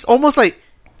hints, almost like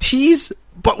tease,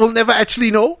 but we'll never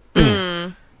actually know.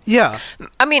 Yeah.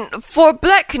 I mean, for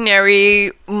Black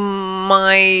Canary,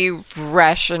 my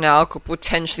rationale could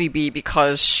potentially be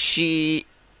because she...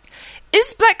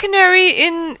 Is Black Canary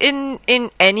in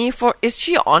any... Is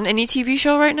she on any TV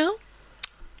show right now?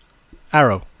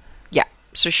 Arrow. Yeah.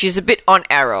 So she's a bit on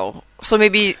Arrow. So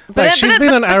maybe... She's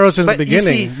been on Arrow since the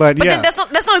beginning. But then that's not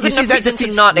a good enough reason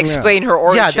to not explain her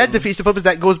origin. Yeah, that defeats the purpose.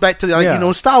 That goes back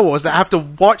to Star Wars, that I have to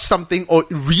watch something or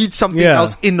read something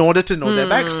else in order to know their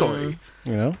backstory.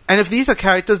 And if these are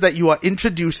characters that you are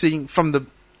introducing from the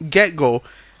get-go,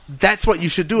 that's what you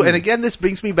should do. And again, this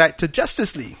brings me back to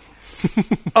Justice League.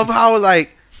 Of how, like,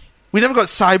 we never got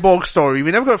Cyborg story, we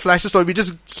never got Flash's story, we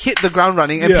just hit the ground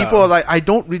running, and people are like, I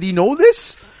don't really know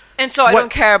this. And so I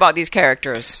don't care about these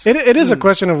characters. It is a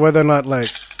question of whether or not, like...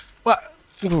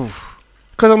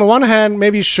 Because on the one hand,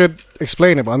 maybe you should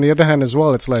explain it, but on the other hand as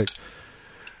well, it's like,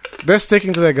 they're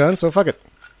sticking to their guns, so fuck it.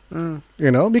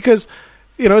 You know? Because,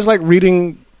 you know, it's like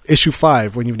reading issue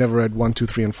 5 when you've never read 1, 2,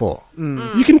 3, and 4.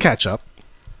 You can catch up.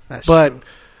 That's but true.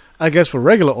 I guess for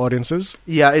regular audiences...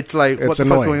 Yeah, it's like, what the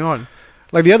fuck's annoying. going on?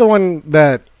 Like, the other one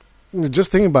that...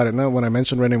 Just thinking about it now, when I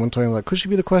mentioned Renee Montoya, like, could she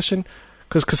be the question?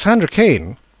 Because Cassandra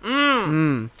Cain...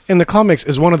 in the comics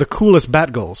is one of the coolest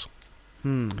Batgirls.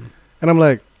 And I'm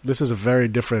like, this is a very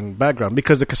different background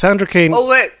because the Cassandra Cain... Oh,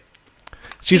 wait.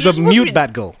 She's the mute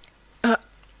Batgirl.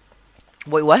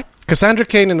 Wait, what? Cassandra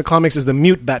Cain in the comics is the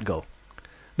mute Batgirl.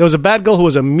 There was a Batgirl who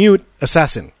was a mute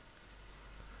assassin.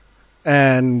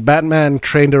 And Batman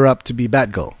trained her up to be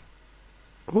Batgirl.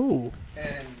 Ooh.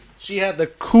 And she had the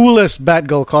coolest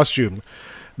Batgirl costume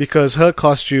because her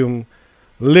costume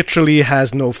literally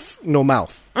has no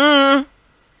mouth.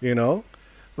 You know?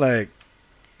 Like,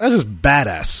 that's just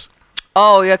badass.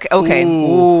 Oh, yeah, okay.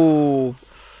 Ooh.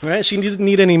 Right? She didn't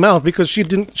need any mouth because she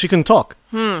couldn't talk.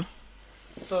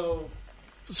 So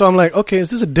I'm like, okay, is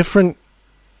this a different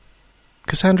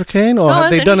Cassandra Cain? Or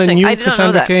have they done a new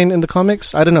Cassandra Cain in the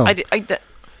comics? I don't know.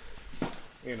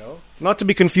 You know? Not to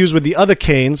be confused with the other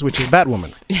Cains, which is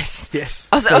Batwoman. Yes.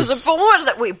 I was like, but what is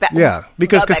that? Wait, Batwoman? Yeah,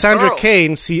 because Cassandra Batgirl.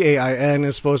 Cain, Cain,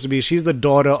 is supposed to be, she's the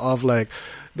daughter of, like,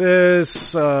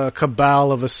 this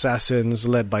cabal of assassins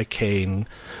led by Cain,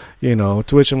 you know,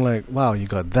 to which I'm like, wow, you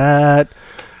got that.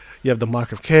 You have the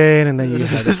Mark of Cain, and then you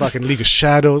have the fucking League of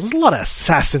Shadows. There's a lot of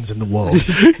assassins in the world,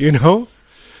 you know?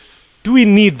 Do we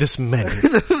need this many?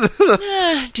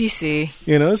 DC.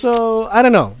 You know, so, I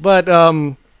don't know. But,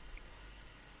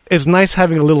 it's nice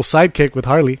having a little sidekick with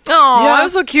Harley. Oh, that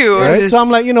was so cute. Right? So I'm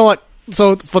like, you know what?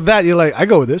 So for that, you're like, I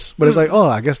go with this. But it's like, oh,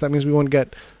 I guess that means we won't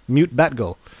get mute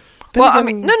Batgirl. Then Well, again, I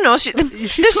mean, no.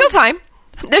 There's still time.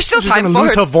 There's still she's time gonna for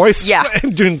lose her voice Yeah.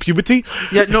 during puberty.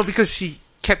 Yeah, no, because she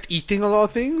kept eating a lot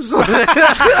of things.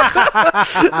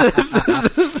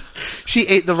 She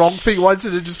ate the wrong thing once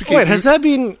and it just became... Wait, has that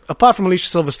been, apart from Alicia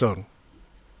Silverstone,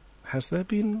 has that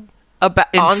been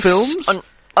in films? or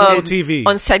TV?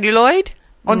 On celluloid?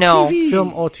 On no. TV?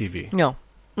 Film or TV? No.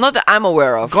 Not that I'm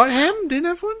aware of. Gotham didn't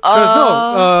have one?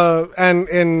 And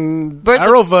in Birds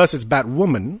of- Arrowverse, it's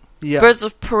Batwoman. Yeah. Birds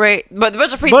of Prey. But the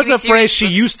Birds of Prey Birds TV of Prey, series she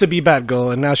was- used to be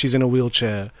Batgirl, and now she's in a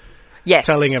wheelchair, Yes.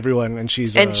 telling everyone, and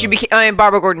she's... And she became...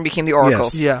 Barbara Gordon became the Oracle.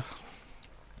 Yes. Yeah.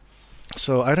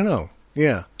 So, I don't know.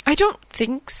 Yeah. I don't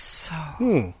think so.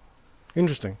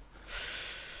 Interesting.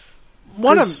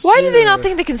 One of... Why do they not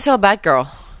think they can sell Batgirl?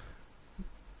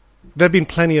 There have been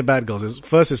plenty of Batgirls.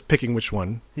 First is picking which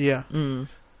one. Yeah. And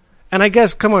I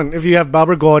guess, come on, if you have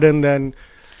Barbara Gordon, then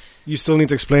you still need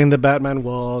to explain the Batman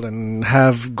world and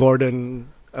have Gordon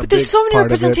a But there's big so many part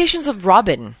of it. representations of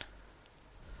Robin.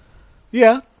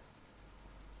 Yeah.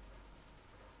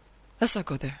 Let's not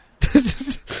go there.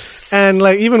 And,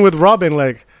 like, even with Robin,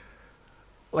 like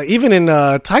even in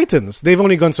Titans, they've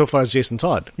only gone so far as Jason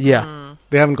Todd. Yeah.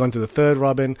 They haven't gone to the third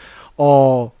Robin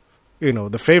or, you know,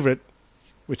 the favorite,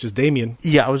 which is Damien.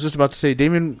 Yeah, I was just about to say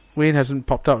Damian Wayne hasn't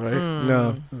popped out,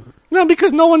 right? No,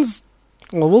 because no one's.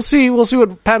 Well, we'll see. We'll see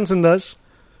what Pattinson does.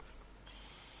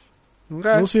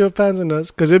 Okay. We'll see what Pattinson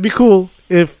does, because it'd be cool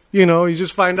if you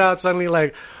just find out suddenly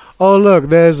like, oh look,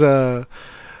 there's Talia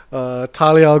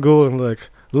al Ghul, and like,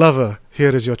 lover,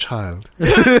 here is your child, and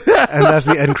that's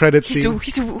the end credit scene.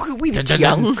 He's a wee bit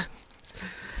young.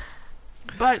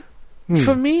 But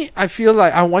for me, I feel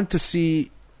like I want to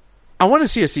see a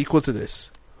sequel to this,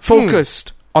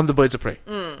 focused on the Birds of Prey.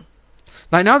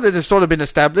 Like, now that they've sort of been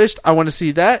established, I want to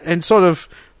see that and sort of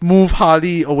move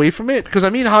Harley away from it, because I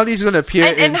mean Harley's going to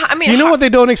appear. And I mean, You know what they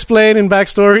don't explain in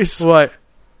backstories? What?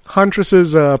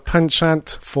 Huntress's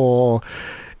penchant for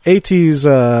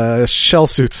 80s shell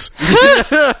suits.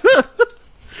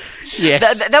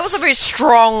 Yes. that was a very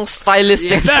strong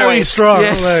stylistic Very choice. strong.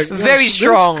 Yes. Like, Very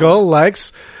strong. This girl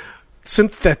likes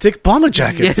synthetic bomber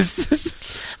jackets. Yes.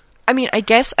 I mean, I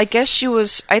guess she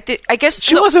was. I guess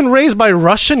She wasn't raised by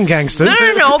Russian gangsters.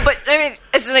 No. But I mean,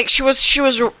 it's like she was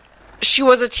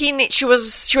a teenage. She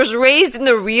was raised in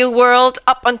the real world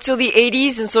up until the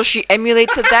 80s, and so she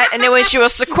emulated that. And then when she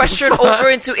was sequestered over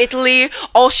into Italy,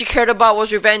 all she cared about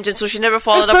was revenge, and so she never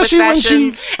followed Especially up with fashion.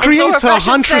 when she And so creates her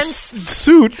Huntress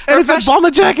suit, and it's a fashion-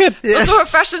 bomber jacket. So her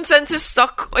fashion sense is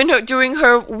stuck in her during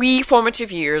her wee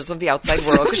formative years of the outside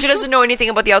world, because she doesn't know anything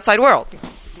about the outside world.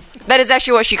 That is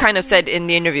actually what she kind of said in an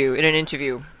interview.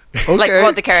 Like,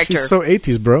 about the character. She's so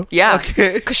 80s, bro. Yeah,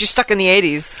 Okay. because she's stuck in the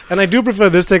 80s. And I do prefer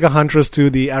this take a Huntress to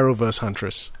the Arrowverse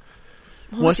Huntress.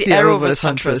 What's the Arrowverse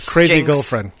Huntress? Crazy Jinx.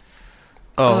 girlfriend.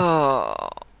 Oh.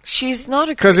 She's not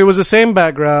a. Because it was the same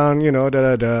background,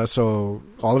 so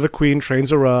Oliver Queen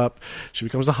trains her up. She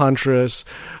becomes a Huntress.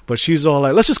 But she's all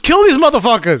like, let's just kill these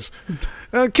motherfuckers.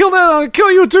 Kill them, I'll kill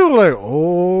you too. Like,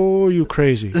 oh, you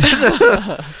crazy.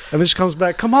 And then she comes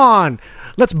back, come on,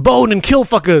 let's bone and kill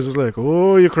fuckers. It's like,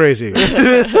 oh, you're crazy.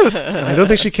 I don't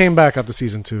think she came back after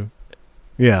season 2.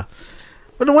 Yeah.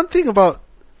 But the one thing about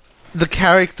the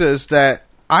characters that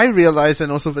I realize, and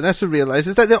also Vanessa realized,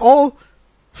 is that they're all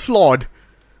flawed.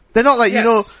 They're not like,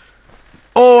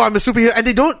 oh, I'm a superhero. And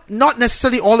they not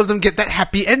necessarily all of them get that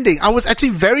happy ending. I was actually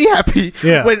very happy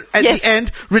when at the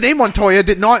end, Renee Montoya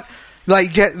did not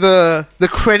get the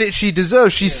credit she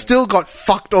deserves. She still got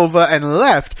fucked over and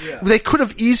left. Yeah. They could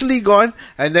have easily gone,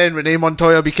 and then Renee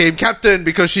Montoya became captain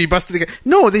because she busted the.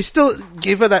 No, they still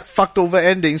gave her that fucked over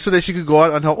ending so that she could go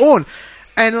out on her own.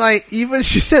 And even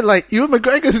she said, Ewan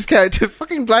McGregor's character,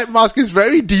 fucking Black Mask, is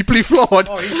very deeply flawed.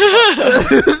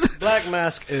 Black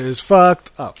Mask is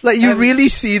fucked up. You really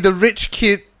see the rich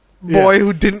kid boy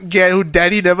who who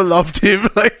daddy never loved him.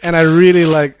 And I really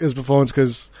like his performance,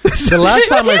 because the last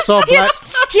time I saw Black...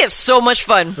 He had so much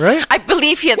fun. Right? I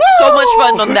believe he had so much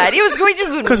fun on that. He was going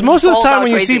to... Because most of the time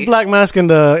when you see Black Mask in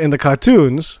the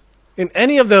cartoons, in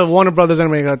any of the Warner Brothers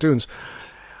animated cartoons,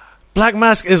 Black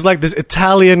Mask is like this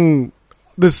Italian...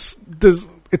 This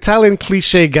Italian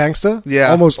cliche gangster. Yeah.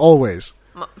 Almost always.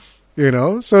 So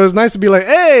it's nice to be like,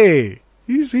 hey,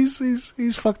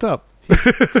 he's fucked up.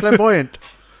 Flamboyant.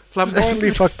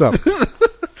 Flamboyantly fucked up.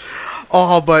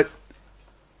 Oh, but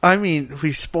I mean,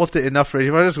 we spoiled it enough already.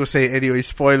 I'm just gonna say it anyway.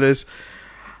 Spoilers.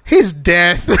 His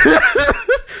death. That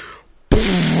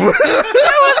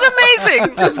was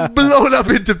amazing. Just blown up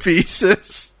into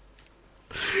pieces.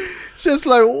 Just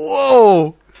like,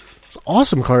 whoa. It's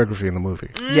awesome choreography in the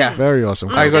movie. Yeah. Very awesome.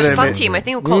 I gotta Their admit. stunt team, I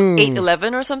think, we called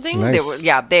 811 or something. Nice.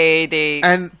 They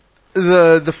And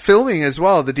the filming as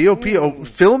well, the DOP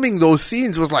filming those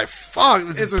scenes was like, fuck,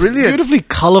 it's a brilliant. beautifully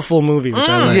colorful movie, which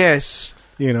I like. Yes.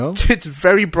 It's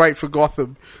very bright for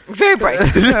Gotham. very bright.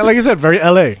 like you said, very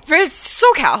LA. Very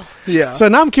SoCal. Yeah. So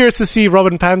now I'm curious to see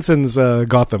Robin Pattinson's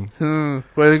Gotham. We're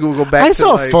gonna go back I to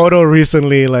saw a photo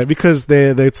recently, because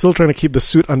they're still trying to keep the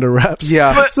suit under wraps.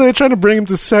 Yeah. So they're trying to bring him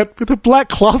to set with a black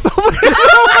cloth over it.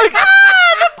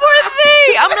 The poor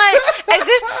thing. I'm like,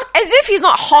 as if he's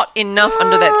not hot enough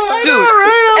under that suit.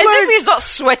 right? As if he's not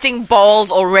sweating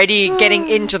balls already getting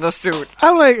into the suit.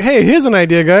 I'm like, hey, here's an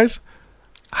idea, guys.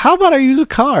 How about I use a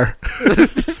car?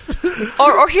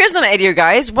 Or here's an idea,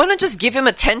 guys. Why not just give him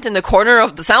a tent in the corner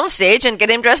of the soundstage and get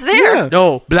him dressed there? Yeah.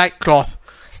 No, black cloth.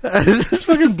 It's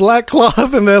fucking black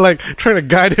cloth, and they're trying to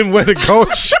guide him where to go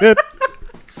and shit.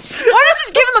 Why not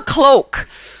just give him a cloak?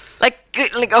 Like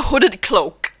a hooded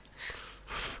cloak.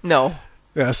 No.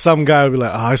 Yeah, some guy will be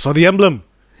like, I saw the emblem.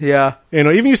 Yeah.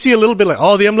 Even you see a little bit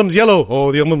oh, the emblem's yellow.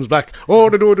 Oh, the emblem's black. Oh,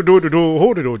 do.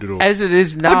 As it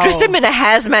is now, Or dress him in a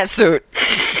hazmat suit.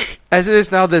 as it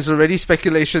is now, there's already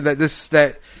speculation that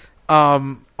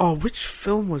which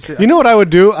film was it? You know what I would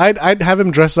do? I'd have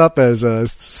him dress up as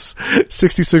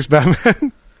 66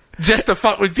 Batman. just to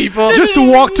fuck with people. Just to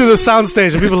walk to the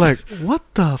soundstage and people are like, what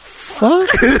the fuck?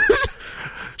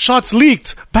 Shots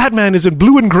leaked. Batman is in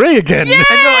blue and gray again. I know,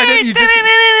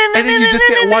 and then you just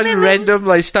get one random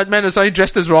like stuntman or something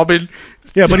dressed as Robin.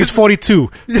 Yeah, but he's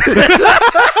 42.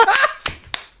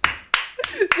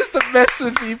 Just to mess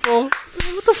with people.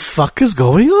 What the fuck is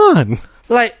going on?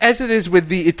 Like, as it is with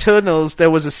the Eternals, there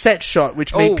was a set shot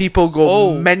which made people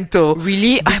go mental.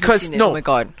 Really? I haven't seen it. Oh my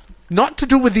god. Not to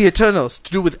do with the Eternals,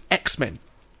 to do with X-Men.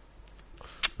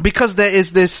 Because there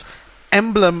is this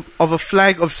emblem of a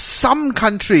flag of some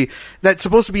country that's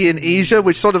supposed to be in Asia,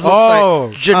 which sort of looks like...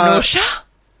 Genosha?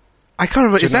 I can't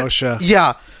remember. Genosha. Is that...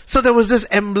 Yeah. So there was this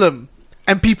emblem,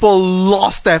 and people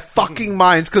lost their fucking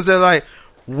minds because they're like,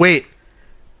 wait,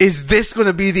 is this going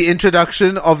to be the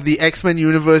introduction of the X-Men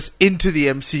universe into the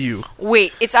MCU?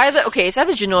 Wait, it's either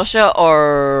Genosha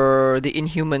or the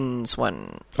Inhumans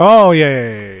one. Oh,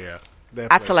 yeah. That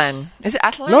place. Atalan. Is it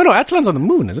Atalan? No, Atalan's on the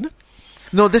moon, isn't it?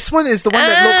 No, this one is the one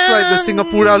that looks like the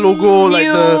Singapura logo, like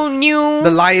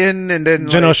the lion, and then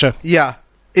Genosha. Yeah,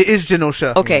 it is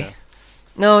Genosha. Okay. Yeah.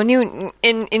 No, in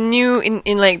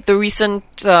like the recent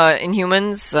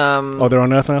Inhumans. They're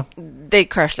on Earth now? They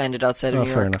crash landed outside of New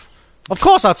York. Fair enough. Of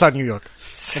course, outside New York.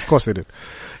 Of course they did.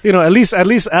 You know, at least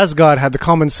Asgard had the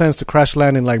common sense to crash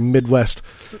land in like Midwest.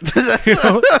 You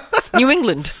know? New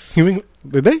England. New England,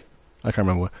 did they? I can't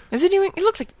remember. Is it New England? It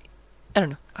looks like, I don't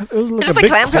know. It was like looks a like big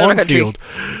clam chowder country. cornfield.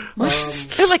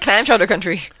 It looks like clam chowder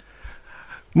country.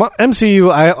 MCU,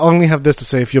 I only have this to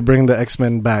say: if you're bringing the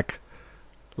X-Men back,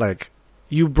 like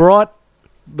you brought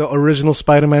the original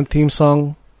Spider-Man theme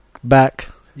song back,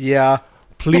 Yeah.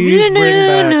 please bring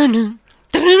back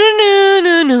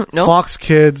No. Fox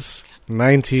Kids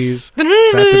 90s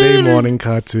Saturday morning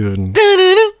cartoon.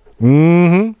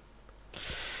 Mm-hmm.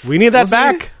 We need that We'll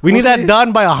back. see. We need We'll that see.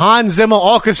 done by a Hans Zimmer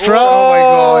orchestra. Oh my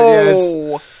god,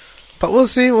 yes. But we'll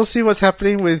see. We'll see what's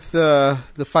happening with the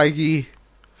Feige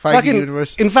Fucking-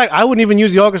 universe. In fact, I wouldn't even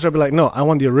use the orchestra. I'd be like, no, I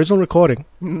want the original recording.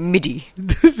 MIDI.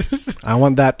 I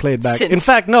want that played back. Synth. In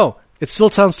fact, no, it still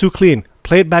sounds too clean.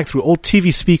 Play it back through old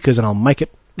TV speakers and I'll mic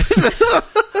it.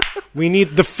 We need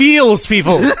the feels,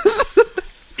 people.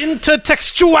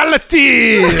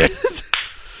 Intertextuality.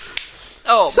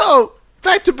 Oh. So,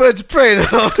 back to Birds of Prey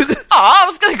now. I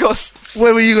was gonna go.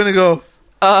 Where were you going to go?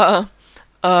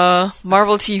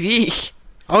 Marvel TV.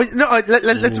 Oh no!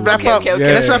 Let's wrap Okay, up. okay,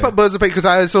 okay. Let's Yeah, wrap up Birds of Prey because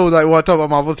I also want to talk about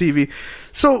Marvel TV.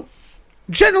 So,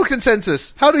 general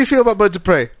consensus: how do you feel about Birds of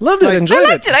Prey? Loved it. Like- Enjoyed I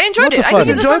liked it. I enjoyed Lots it. of I fun.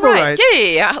 think it's a Enjoyable fun ride.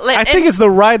 ride. Yeah. Like, I think it's the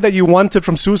ride that you wanted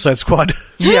from Suicide Squad.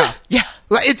 Yeah, yeah.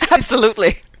 like it's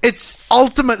Absolutely. It's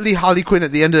ultimately Harley Quinn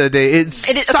at the end of the day. It's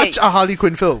It is- such okay. a Harley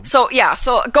Quinn film. So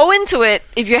go into it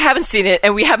if you haven't seen it,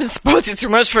 and we haven't spoiled it too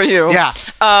much for you. Yeah.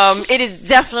 It is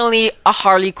definitely a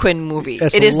Harley Quinn movie.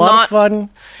 It's It a is lot not of fun.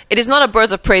 It is not a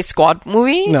Birds of Prey squad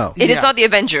movie. No. It is Yeah. not the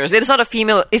Avengers. It is not a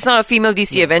female. It's not a female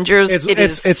DC Avengers.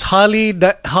 It's Harley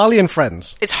and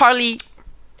Friends. It's Harley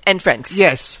and friends.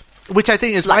 Yes, which I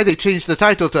think is why they changed the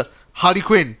title to Harley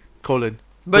Quinn: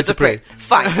 Birds of Prey.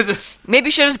 Fine. Maybe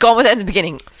you should have gone with that in the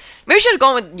beginning. Maybe you should have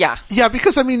gone with Yeah,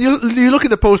 because I mean, you look at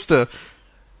the poster,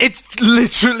 it's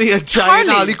literally a giant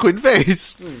Harley Quinn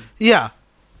face. Yeah.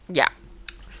 Yeah.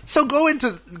 So go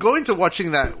into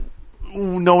watching that,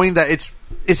 knowing that it's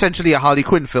essentially a Harley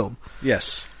Quinn film,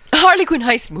 Yes. A Harley Quinn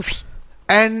heist movie.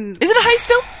 and Is it a heist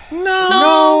film?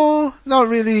 no, not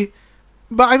really.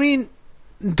 But I mean,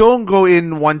 don't go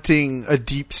in wanting a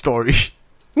deep story.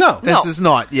 No. This is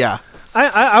not. Yeah.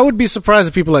 I would be surprised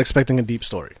if people are expecting a deep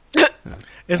story.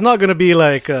 It's not going to be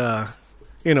like,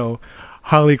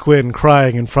 Harley Quinn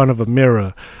crying in front of a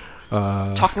mirror,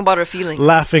 Talking about her feelings.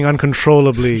 laughing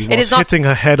uncontrollably, while is not- hitting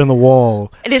her head on the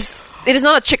wall, It is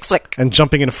not a chick flick. and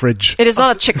jumping in a fridge. It is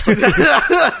not a chick flick.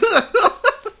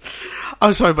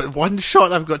 I'm sorry, but one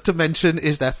shot I've got to mention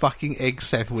is that fucking egg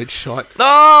sandwich shot.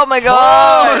 Oh my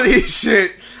god. Holy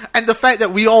shit! And the fact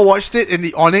that we all watched it in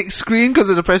the Onyx screen because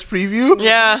of the press preview.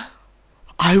 Yeah.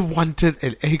 I wanted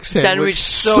an egg sandwich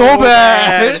so so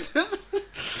bad.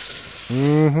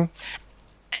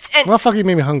 Well, fuck, you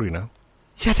made me hungry now.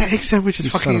 Yeah, that egg sandwich is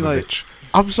You son fucking of a like. bitch.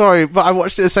 I'm sorry, but I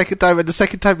watched it a second time, and the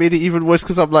second time made it even worse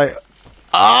because I'm like,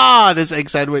 this egg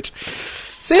sandwich.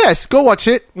 So yes, go watch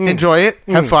it, enjoy it,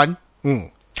 have fun.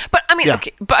 But I mean, Yeah.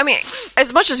 okay. But I mean,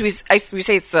 as much as we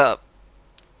say it's a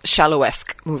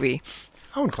shallow-esque movie.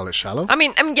 I wouldn't call it shallow. I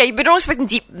mean, yeah, but don't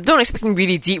expect a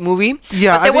really deep movie.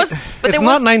 Yeah, but there I was, think- but It's there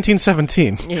not was,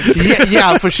 1917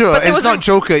 Yeah, for sure. there It's was not a-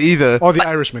 Joker either. or The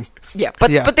Irishman. yeah,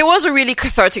 Yeah. but there was a really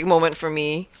cathartic moment for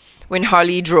me when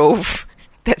Harley drove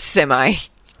that semi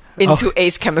into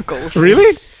Ace Chemicals.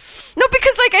 Really? No,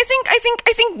 because like I think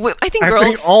I girls.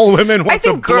 think all women want to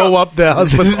think blow up their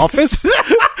husband's office.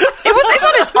 It's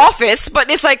not his office, but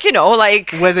it's like, you know,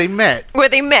 like Where they met.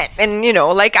 and you know,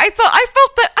 like I felt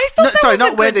that Sorry, was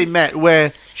not a where good- they met,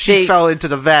 where she They- fell into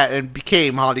the vat and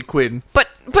became Harley Quinn. But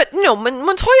no,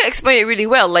 Montoya explained it really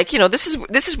well. Like, you know, this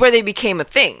is where they became a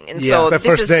thing, and Yeah. so Their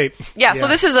this first is, date. Yeah, so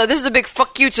Yeah. this is a big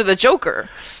fuck you to the Joker,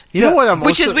 You know what I'm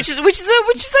which also... I can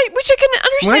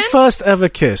My understand. first ever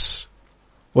kiss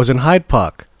was in Hyde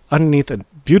Park underneath a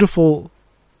beautiful,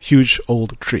 huge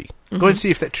old tree. Go and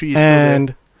see if that tree is still there.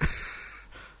 And,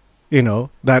 you know,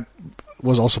 that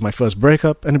was also my first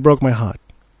breakup, and it broke my heart.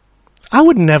 I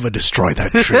would never destroy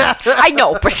that tree. I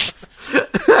know, but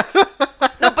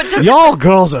no, but does Y'all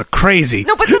girls are crazy.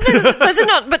 no, but sometimes does it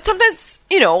not? But sometimes,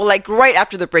 you know, like right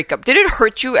after the breakup, did it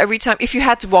hurt you every time if you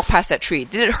had to walk past that tree?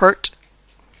 Did it hurt?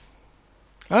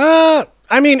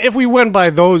 I mean, if we went by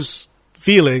those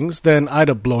feelings, then I'd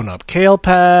have blown up Kale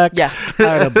Pack. Yeah.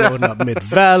 I'd have blown up Mid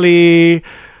Valley.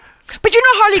 But you're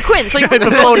not Harley Quinn, so you I'd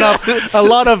have blown up a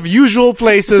lot of usual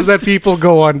places that people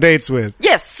go on dates with.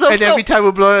 yes. So And every time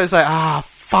we blow it, it's like,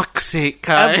 fuck's sake,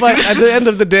 Kai. But at the end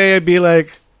of the day, I'd be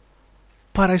like,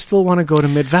 but I still want to go to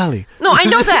Mid Valley. no, I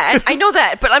know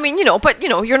that. But I mean, you know,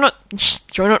 you're not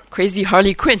crazy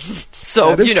Harley Quinn.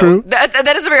 So That is you know, true.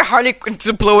 that is a very Harley Quinn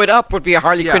to blow it up would be a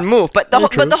Harley Yeah. Quinn move. But Very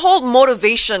true. the whole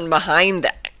motivation behind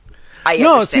that, I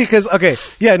No, understand. see, because, okay,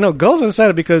 yeah, no, girls understand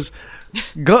it because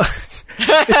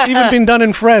it's even been done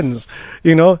in Friends.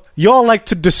 You know, y'all like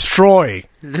to destroy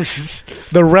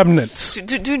the remnants.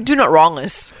 do not wrong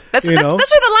us. That's You where know?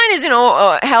 the line is. You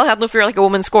know, hell hath no fear like a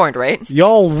woman scorned, right?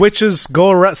 Y'all witches go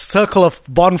around, circle a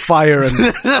bonfire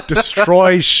and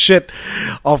destroy shit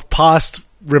of past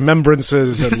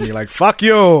remembrances, and you're like, fuck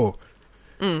you.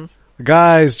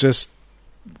 Guys, just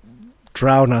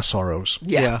drown our sorrows.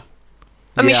 Yeah.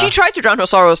 I mean, she tried to drown her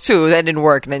sorrows too. That didn't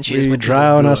work. And then she just We went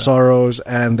drown to our sorrows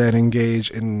and then engage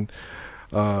in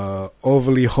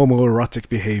overly homoerotic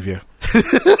behavior.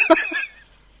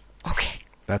 Okay.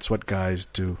 That's what guys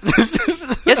do.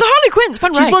 Yeah, so Harley Quinn's a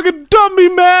fun You ride. fucking dummy,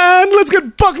 man! Let's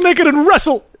get buck naked and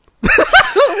wrestle! Wait,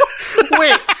 what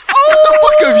the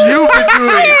fuck have you been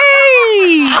doing?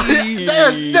 That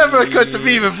has never occurred to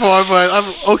me before, but I'm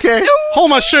okay. Hold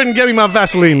my shirt and get me my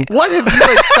Vaseline. What have you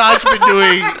and Saj been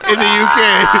doing in the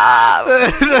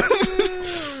UK?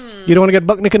 You don't want to get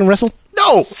buck naked and wrestle?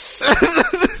 No! So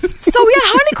yeah,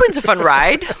 Harley Quinn's a fun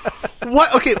ride.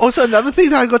 What? Okay, also another thing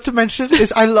that I got to mention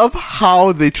is I love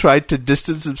how they tried to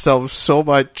distance themselves so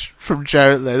much from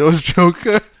Jared Leto's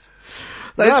Joker.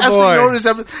 Like, Yeah, it's absolutely no boy.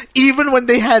 resemblance. Even when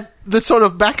they had the sort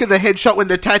of back of the head shot when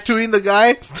they're tattooing the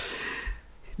guy,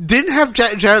 didn't have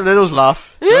Jared Leto's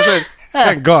laugh. It was like,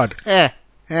 Thank God. It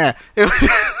was-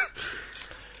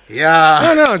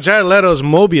 yeah. No, Jared Leto's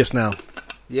Mobius now.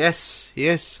 Yes.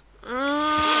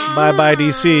 Bye-bye,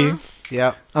 DC.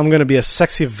 Yeah. I'm going to be a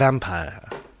sexy vampire.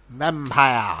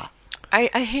 Vampire. I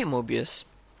hate Mobius.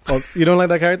 Oh, you don't like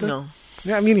that character? No.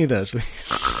 Yeah, me neither, actually.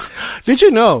 Did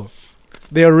you know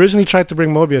they originally tried to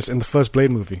bring Mobius in the first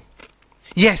Blade movie?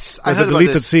 Yes, I There's a heard about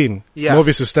deleted this. scene. Yeah.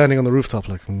 Mobius is standing on the rooftop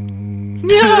like,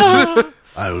 Yeah.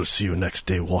 I will see you next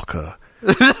day, Walker.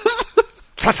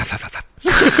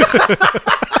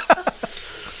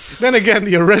 Then again,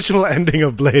 the original ending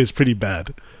of Blade is pretty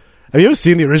bad. Have you ever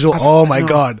seen the original? Oh my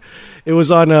god. It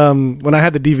was on, when I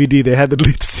had the DVD, they had the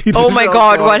deleted scene. Oh my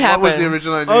God, what What was happened? the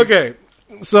original ending? Okay,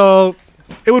 so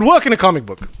it would work in a comic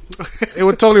book. It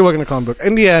would totally work in a comic book.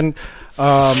 In the end,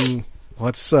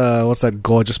 what's that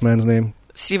gorgeous man's name?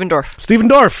 Steven Dorff. Stephen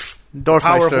Dorff. Power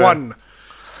Dorfmeister. of One.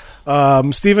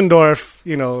 Stephen Dorff,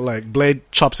 you know, like Blade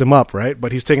chops him up, right?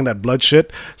 But he's taking that blood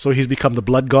shit, so he's become the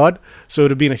blood god. So it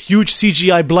would have been a huge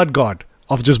CGI blood god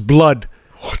of just blood,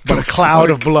 but a cloud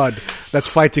of blood that's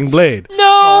fighting Blade. What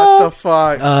No. the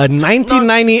fuck?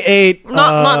 1998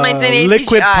 Not 1980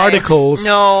 liquid CGI. particles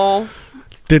No.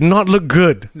 did not look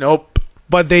good, Nope.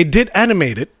 but they did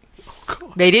animate it.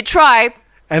 They did try.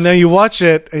 And then you watch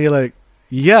it and you're like,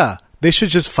 yeah, they should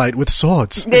just fight with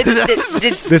swords.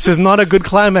 This is not a good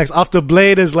climax. After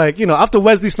Blade is like, you know, after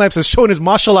Wesley Snipes has shown his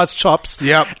martial arts chops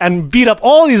Yep. and beat up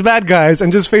all these bad guys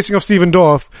and just facing off Stephen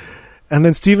Dorff. And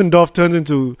then Stephen Dorff turns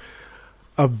into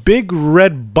a big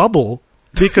red bubble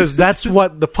because that's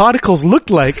what the particles looked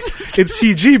like in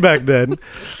CG back then.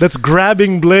 That's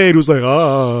grabbing Blade, who's like,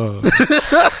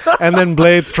 and then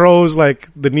Blade throws like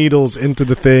the needles into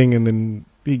the thing, and then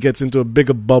he gets into a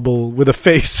bigger bubble with a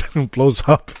face and blows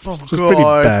up. It's just pretty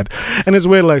God. bad. And it's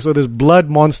weird, like, so this blood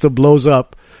monster blows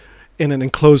up in an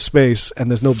enclosed space and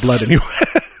there's no blood anywhere.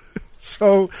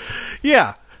 So,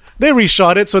 yeah. They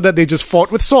reshot it so that they just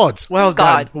fought with swords. Well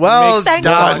God. done. Well Thank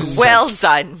done. God. Well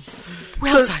done.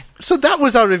 Well done. So that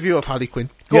was our review of Harley Quinn.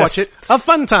 Go Yes. watch it. A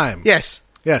fun time. Yes.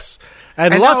 Yes.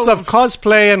 And And lots now- of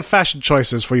cosplay and fashion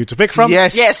choices for you to pick from.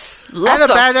 Yes. Yes. And Lots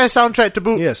a of. badass soundtrack to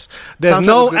boot. Yes. There's Soundtrack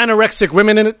no was good. anorexic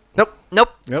women in it. Nope. Nope.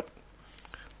 Yep.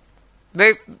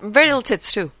 Very little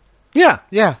tits too. Yeah.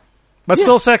 Yeah. But Yeah.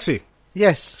 still sexy.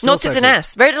 Yes. No tits and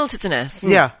ass. Very little tits and ass.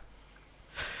 Yeah.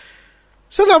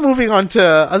 So now moving on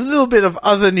to a little bit of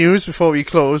other news before we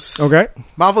close. Okay.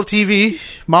 Marvel TV,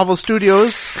 Marvel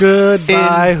Studios.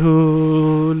 Goodbye,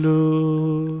 Hulu.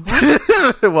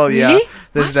 Well, yeah, Really?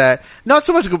 there's that. Not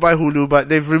so much Goodbye Hulu, but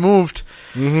they've removed.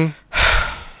 They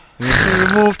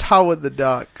removed Howard the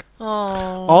Duck, Oh.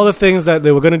 All the things that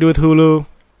they were going to do with Hulu.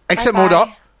 except Bye-bye.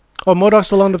 MODOK. Oh, MODOK's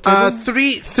still on the table?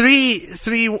 Three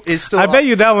is still. I bet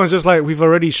you that one's just like, we've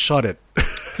already shot it.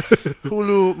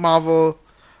 Hulu, Marvel.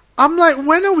 I'm like,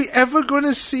 when are we ever going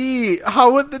to see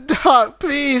Howard the Duck?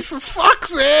 Please, for fuck's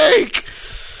sake!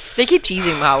 They keep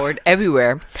teasing Howard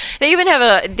everywhere. They even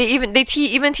have even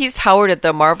teased Howard at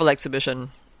the Marvel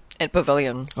exhibition at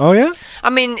Pavilion. Oh, yeah?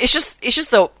 I mean, it's just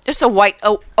a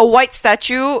white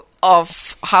statue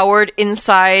of Howard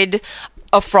inside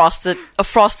a frosted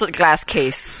glass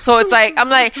case. So it's like I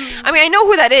mean, I know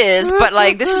who that is, but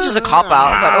like this is just a cop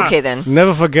out. But okay then.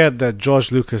 Never forget that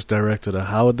George Lucas directed a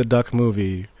Howard the Duck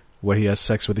movie where he has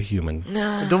sex with a human.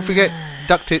 And don't forget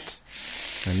Duck Tits.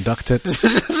 And duck tits.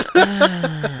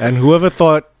 And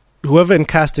whoever in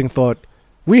casting thought,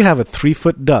 we have a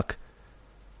 3-foot duck.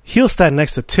 He'll stand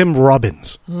next to Tim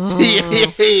Robbins.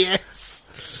 Yes.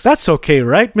 That's okay,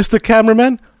 right, Mr.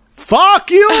 Cameraman?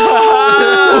 Fuck you!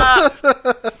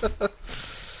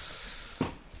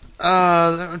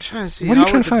 I'm trying to see. What are you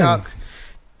Howard trying to the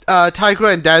Duck.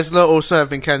 Tigra and Dazzler also have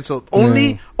been cancelled.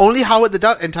 Only Howard the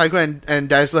Duck and Tigra and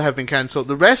Dazzler have been cancelled.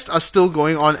 The rest are still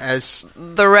going on as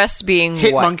The rest being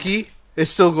Hit what? Monkey is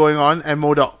still going on and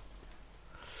MODOK.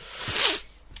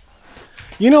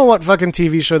 You know what fucking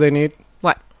TV show they need?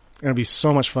 What? Gonna be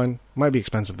so much fun. Might be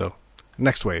expensive though.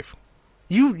 Next Wave.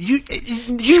 You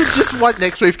just want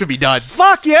Next Wave to be done.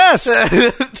 Fuck yes!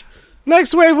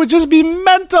 Next Wave would just be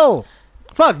mental.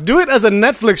 Fuck, do it as a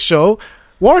Netflix show.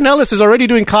 Warren Ellis is already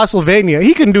doing Castlevania.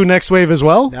 He can do Next Wave as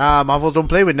well. Nah, Marvel don't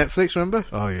play with Netflix, remember?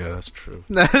 Oh yeah, that's true.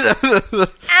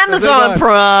 Amazon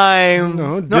Prime.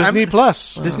 No, Disney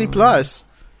Plus, Disney Plus.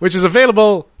 which is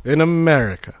available in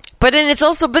America. But then it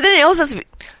also has to be.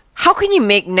 How can you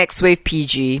make Next Wave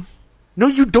PG? No,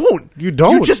 you don't. You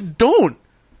don't. You just don't.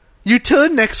 You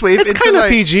turn Next Wave It's into kind of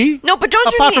like... PG. No, but don't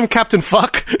Apart you from need? Captain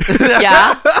Fuck.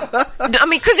 Yeah. I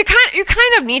mean, because you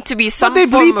kind of need to be some. But they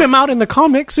form bleep of- him out in the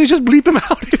comics, so you just bleep him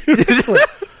out.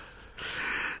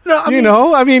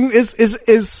 No, I mean, is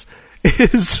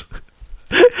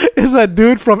that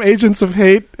dude from Agents of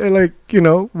Hate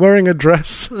wearing a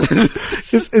dress?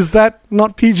 is that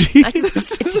not PG?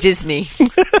 It's Disney.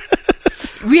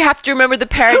 We have to remember the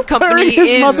parent company Wearing his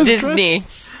is mother's Disney.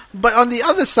 But on the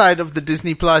other side of the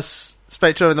Disney Plus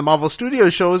spectrum and the Marvel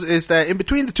Studios shows is that in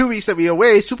between the 2 weeks that we were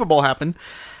away, Super Bowl happened,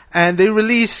 and they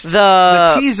released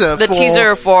the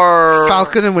teaser for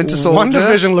Falcon and Winter Soldier.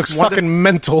 WandaVision looks fucking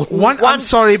mental. I'm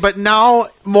sorry, but now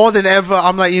more than ever,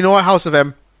 I'm like, you know what, House of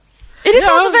M. It is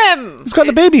House of M. It's got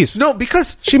the babies. No,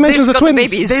 because She mentions the got the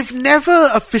twins. babies. they've never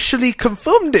officially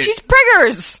confirmed it. She's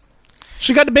preggers.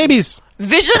 She got the babies.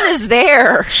 Vision is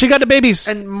there. She got the babies.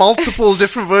 And multiple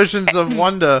different versions of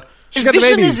Wanda. She got the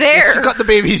Vision babies. is there. She got the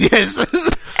babies, yes.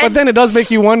 But then it does make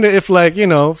you wonder if,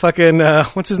 fucking,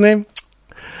 what's his name?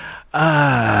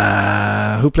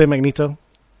 Who played Magneto?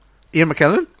 Ian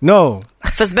McKellen? No,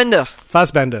 Fassbender.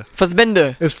 Fassbender.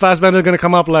 Is Fassbender going to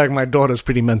come up like, my daughter's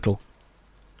pretty mental?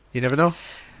 You never know.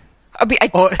 I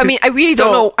mean, I really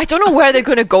don't know. I don't know where they're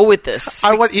going to go with this.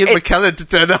 I want Ian McKellen to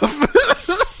turn up.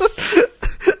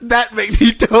 That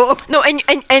Magneto. No, and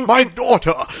My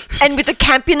daughter. and with the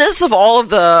campiness of all of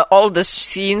the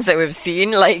scenes that we've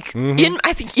seen, like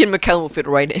I think Ian McKellen will fit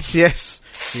right in. Yes.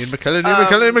 Ian McKellen, Ian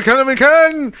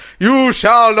McKellen. You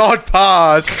shall not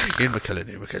pass. Ian McKellen.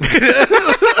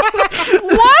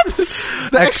 What?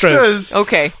 The Extras. extras.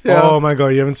 Okay. Yeah. Oh my god,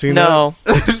 you haven't seen No.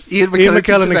 Ian that? Ian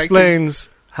McKellen teaches explains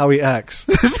how he acts.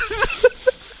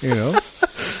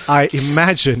 I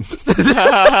imagine.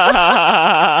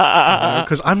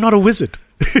 Because I'm not a wizard.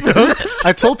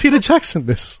 I told Peter Jackson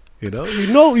this.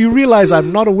 You realize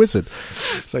I'm not a wizard.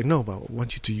 It's like, no, but I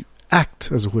want you to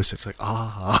act as a wizard. It's like,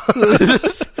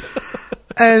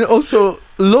 And also,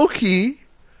 Loki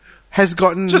has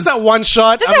gotten... Just that one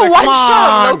shot. Just I'm a like, one come shot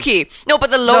on. of Loki. No,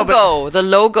 but the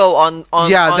logo on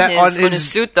Yeah, that on his his-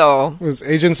 suit though. It was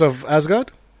Agents of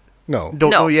Asgard? No. Don't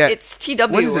know yet. it's TW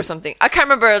What is or it? something. I can't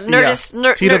remember. Nerdist.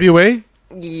 TWA?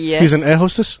 Yes. He's an air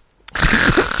hostess?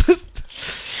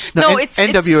 No, N- it's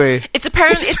NWA. It's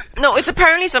apparently it's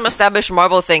apparently some established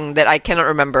Marvel thing that I cannot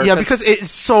remember. Yeah, because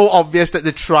it's so obvious that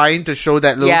they're trying to show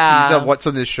that little Yeah. teaser of what's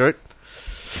on this shirt.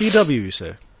 TW, you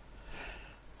say?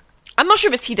 I'm not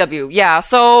sure if it's TW. Yeah,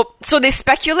 so they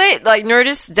speculate, like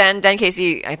Nerdist Dan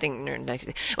Casey, I think Dan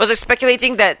Casey was like,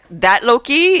 speculating that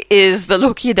Loki is the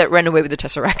Loki that ran away with the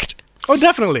Tesseract. Oh,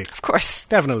 definitely. Of course,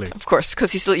 Definitely.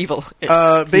 because he's still evil. He's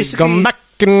Basically, gone back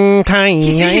in time.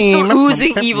 He's still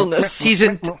oozing evilness. he's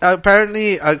in.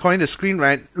 Apparently, according to Screen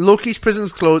Rant, Loki's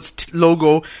prison's clothes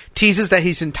logo teases that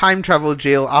he's in time travel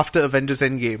jail after Avengers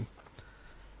Endgame.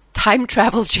 Time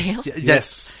travel jail.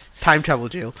 Yes, time travel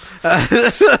jail. I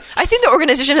think the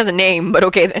organization has a name, but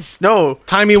okay then. No,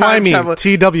 Timey-wimey, travel-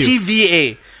 TW.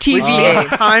 TVA. TVA.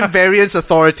 Which is Time Variance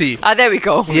Authority. There we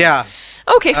go. Yeah.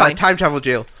 Okay, fine. Time travel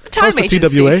jail. Time Close to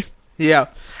agency. TWA. Yeah.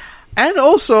 And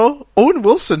also, Owen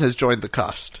Wilson has joined the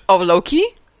cast. Of Loki?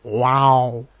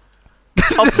 Wow.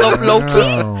 Of Loki?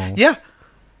 Oh. Yeah.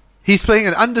 He's playing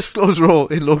an undisclosed role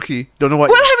in Loki. Don't know what.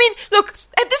 Well, I mean, look,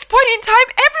 at this point in time,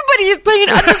 everybody is playing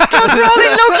an undisclosed role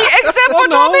in Loki except for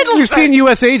Tom Hiddleston. You've seen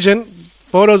U.S. Agent.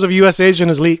 Photos of U.S. Agent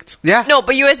is leaked. Yeah. No,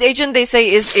 but U.S. Agent, they say,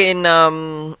 is in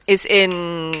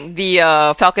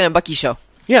the Falcon and Bucky show.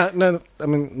 Yeah, no, I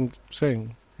mean, I'm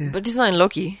saying. But he's not in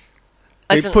Loki.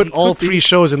 They As in- put all could be. 3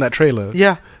 shows in that trailer.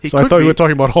 Yeah. He So I could thought be. you were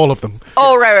talking about all of them.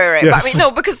 Oh, right. Yes. But I mean,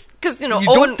 no, because you know, You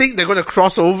Owen, don't think they're going to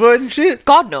cross over and shit?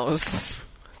 God knows.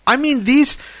 I mean,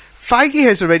 Feige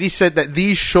has already said that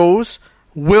these shows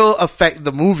will affect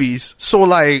the movies. So,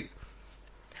 like...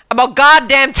 About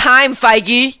goddamn time,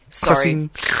 Feige. Sorry. cussing-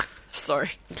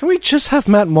 Sorry. Can we just have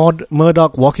Matt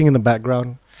Murdock walking in the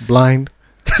background, blind?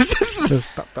 Just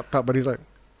tap, tap, tap, but he's like...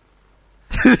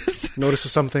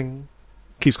 notices something,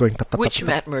 keeps going tap, tap, Which tap,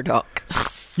 tap. Matt Murdock?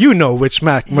 You know which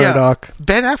Matt Murdock. Yeah.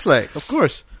 Ben Affleck, of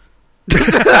course.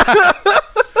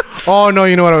 Oh, no,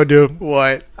 you know what I would do?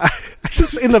 What?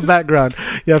 Just in the background,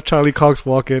 you have Charlie Cox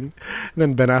walk in, and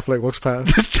then Ben Affleck walks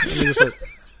past. And you're just like...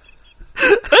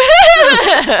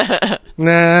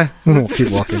 nah, we'll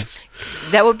keep walking.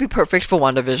 That would be perfect for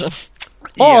WandaVision.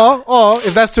 Or,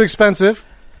 if that's too expensive,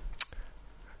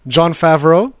 Jon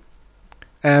Favreau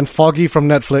and Foggy from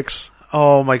Netflix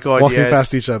Oh my god, walking yes.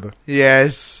 past each other.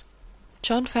 Yes.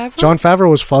 John Favreau? Jon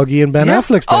Favreau was Foggy and Ben Yeah.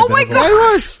 Affleck's Oh my Daredevil. God.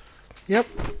 I was. Yep.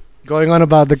 Going on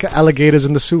about the alligators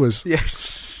in the sewers.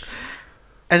 Yes.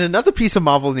 And another piece of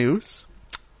Marvel news.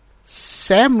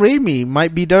 Sam Raimi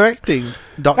might be directing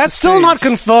Doctor That's still not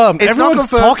Strange. confirmed. It's not Everyone's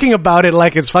confirmed. talking about it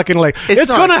like it's fucking like, it's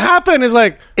not. gonna happen. It's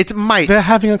like, It might. they're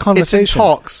having a It's in conversation.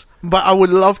 talks. But I would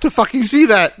love to fucking see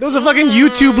that. There was a fucking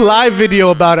YouTube live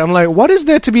video about it. I'm like, what is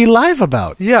there to be live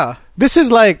about? Yeah. This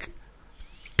is like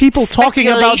people talking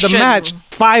about the Speculation. match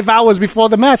 5 hours before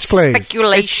the match plays. It's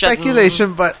Speculation.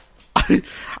 speculation, but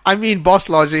I mean, Boss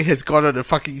Logic has gone on a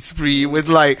fucking spree with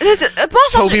like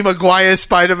Boss Tobey Maguire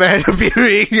Spider-Man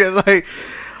appearing and like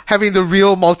having the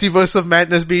real multiverse of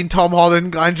madness being Tom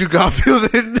Holland, Andrew Garfield,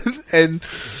 and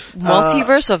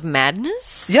Multiverse of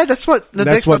Madness? yeah, that's what the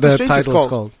That's next what Doctor the Strange is title's called.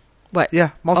 called. What?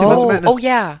 Yeah, Multiverse of Oh, Madness. oh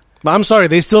yeah. But I'm sorry,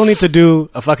 they still need to do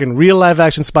a fucking real live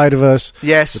action Spider-Verse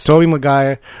Yes. with Tobey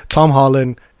Maguire, Tom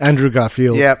Holland, Andrew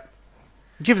Garfield. Yep.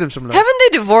 Give them some love. Haven't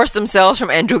they divorced themselves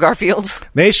from Andrew Garfield?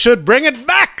 They should bring it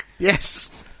back. Yes.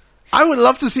 I would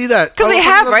love to see that. Because I they would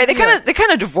have, love right? to see that. They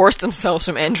kind of divorced themselves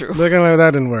from Andrew. Looking like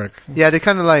that didn't work. Yeah, they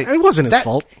kind of like. It wasn't his that-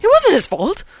 fault. It wasn't his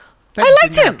fault. that I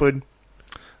liked didn't him. happen.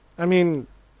 I mean,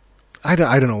 I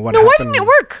don't know what No, why happened. didn't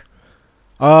it work?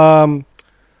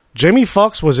 Jamie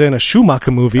Foxx was in a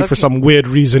Schumacher movie for Okay. some weird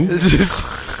reason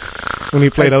when he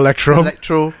played Electro.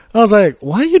 Electro. I was like,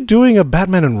 why are you doing a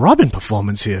Batman and Robin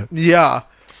performance here? Yeah.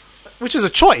 Which is a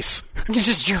choice.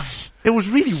 Just jokes. It was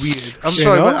really weird. I'm You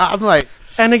sorry, know? but I'm like,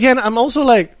 And again, I'm also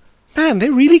like, man, they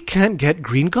really can't get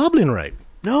Green Goblin right.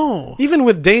 no. Even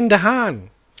with Dane DeHaan.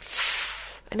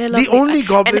 And I love The only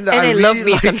Goblin and that I I really love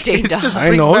me like some Dane is just DeHaan. I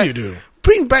bring know back- you do.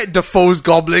 Bring back Defoe's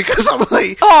Goblin because I'm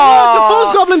like, The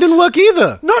Foes Goblin didn't work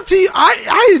either. not to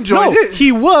I enjoyed No, it.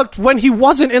 he worked when he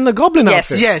wasn't in the Goblin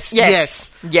Yes. outfit. yes, Yes.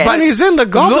 yes, Yes. When he's in the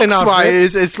Goblin looks outfit,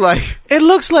 wise, it's like, it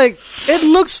looks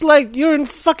like you're in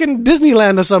fucking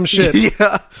Disneyland or some shit.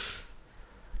 yeah.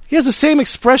 He has the same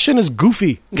expression as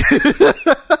Goofy.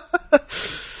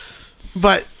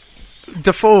 But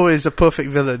Defoe is a perfect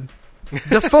villain.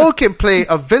 Defoe can play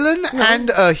a villain and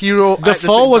a hero. The at the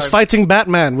Foe same was time. fighting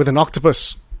Batman with an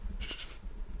octopus.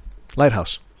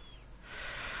 Lighthouse.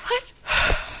 What?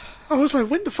 I was like,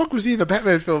 when the fuck was he in a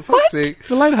Batman film? Fuck's sake.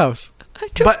 The Lighthouse.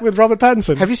 But with Robert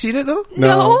Pattinson. have you seen it though?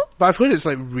 No. But I've heard it's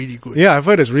like really good. Yeah, I've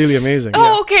heard it's really amazing.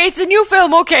 Oh, okay. It's a new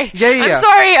film. Okay. Yeah. I'm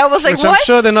sorry. I was like, Which what? I'm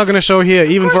sure they're not going to show here,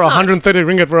 even course for not. 130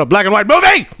 ringgit for a black and white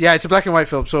movie. Yeah, it's a black and white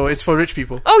film, so it's for rich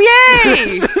people. Oh,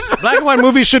 yay! Black and white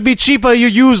movies should be cheaper. You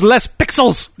use less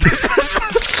pixels.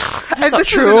 And not this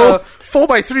true. is in a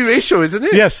 4:3 ratio, isn't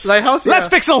it? Yes, Lighthouse. less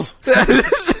Yeah. pixels.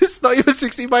 It's not even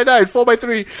 16:9,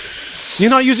 4:3. You're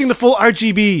not using the full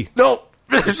RGB. No.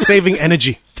 Saving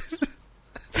energy.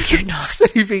 You're not.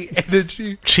 Saving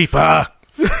energy. Cheaper.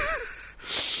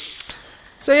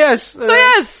 So yes.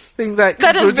 Yes. I think that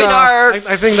That has concludes been our...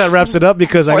 I think that wraps it up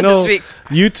because I For know this week.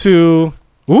 you two.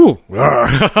 Ooh,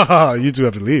 you two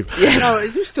have to leave. No,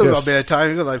 you still got Yes. a bit of time.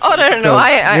 You got like. Oh, no.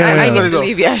 I Yeah. need to Go.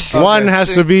 leave, yeah. One has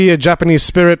so- to be a Japanese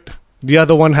spirit. The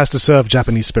other one has to serve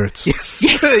Japanese spirits. Yes.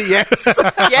 Yes.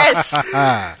 Yes.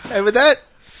 And with that,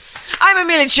 I'm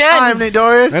Amelia Chen. I'm Nate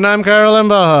Dorian. And I'm Carol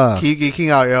Embaha. Keep geeking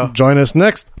out, yo. Join us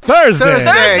next Thursday. Thursday.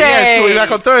 Yes, we'll be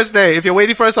back on Thursday. If you're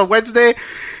waiting for us on Wednesday,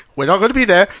 we're not going to be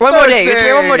there. One more day. It's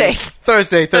been one more day.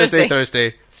 Thursday.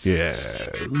 Thursday. Yeah.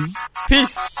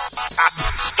 Peace.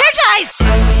 Here,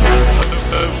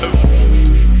 guys.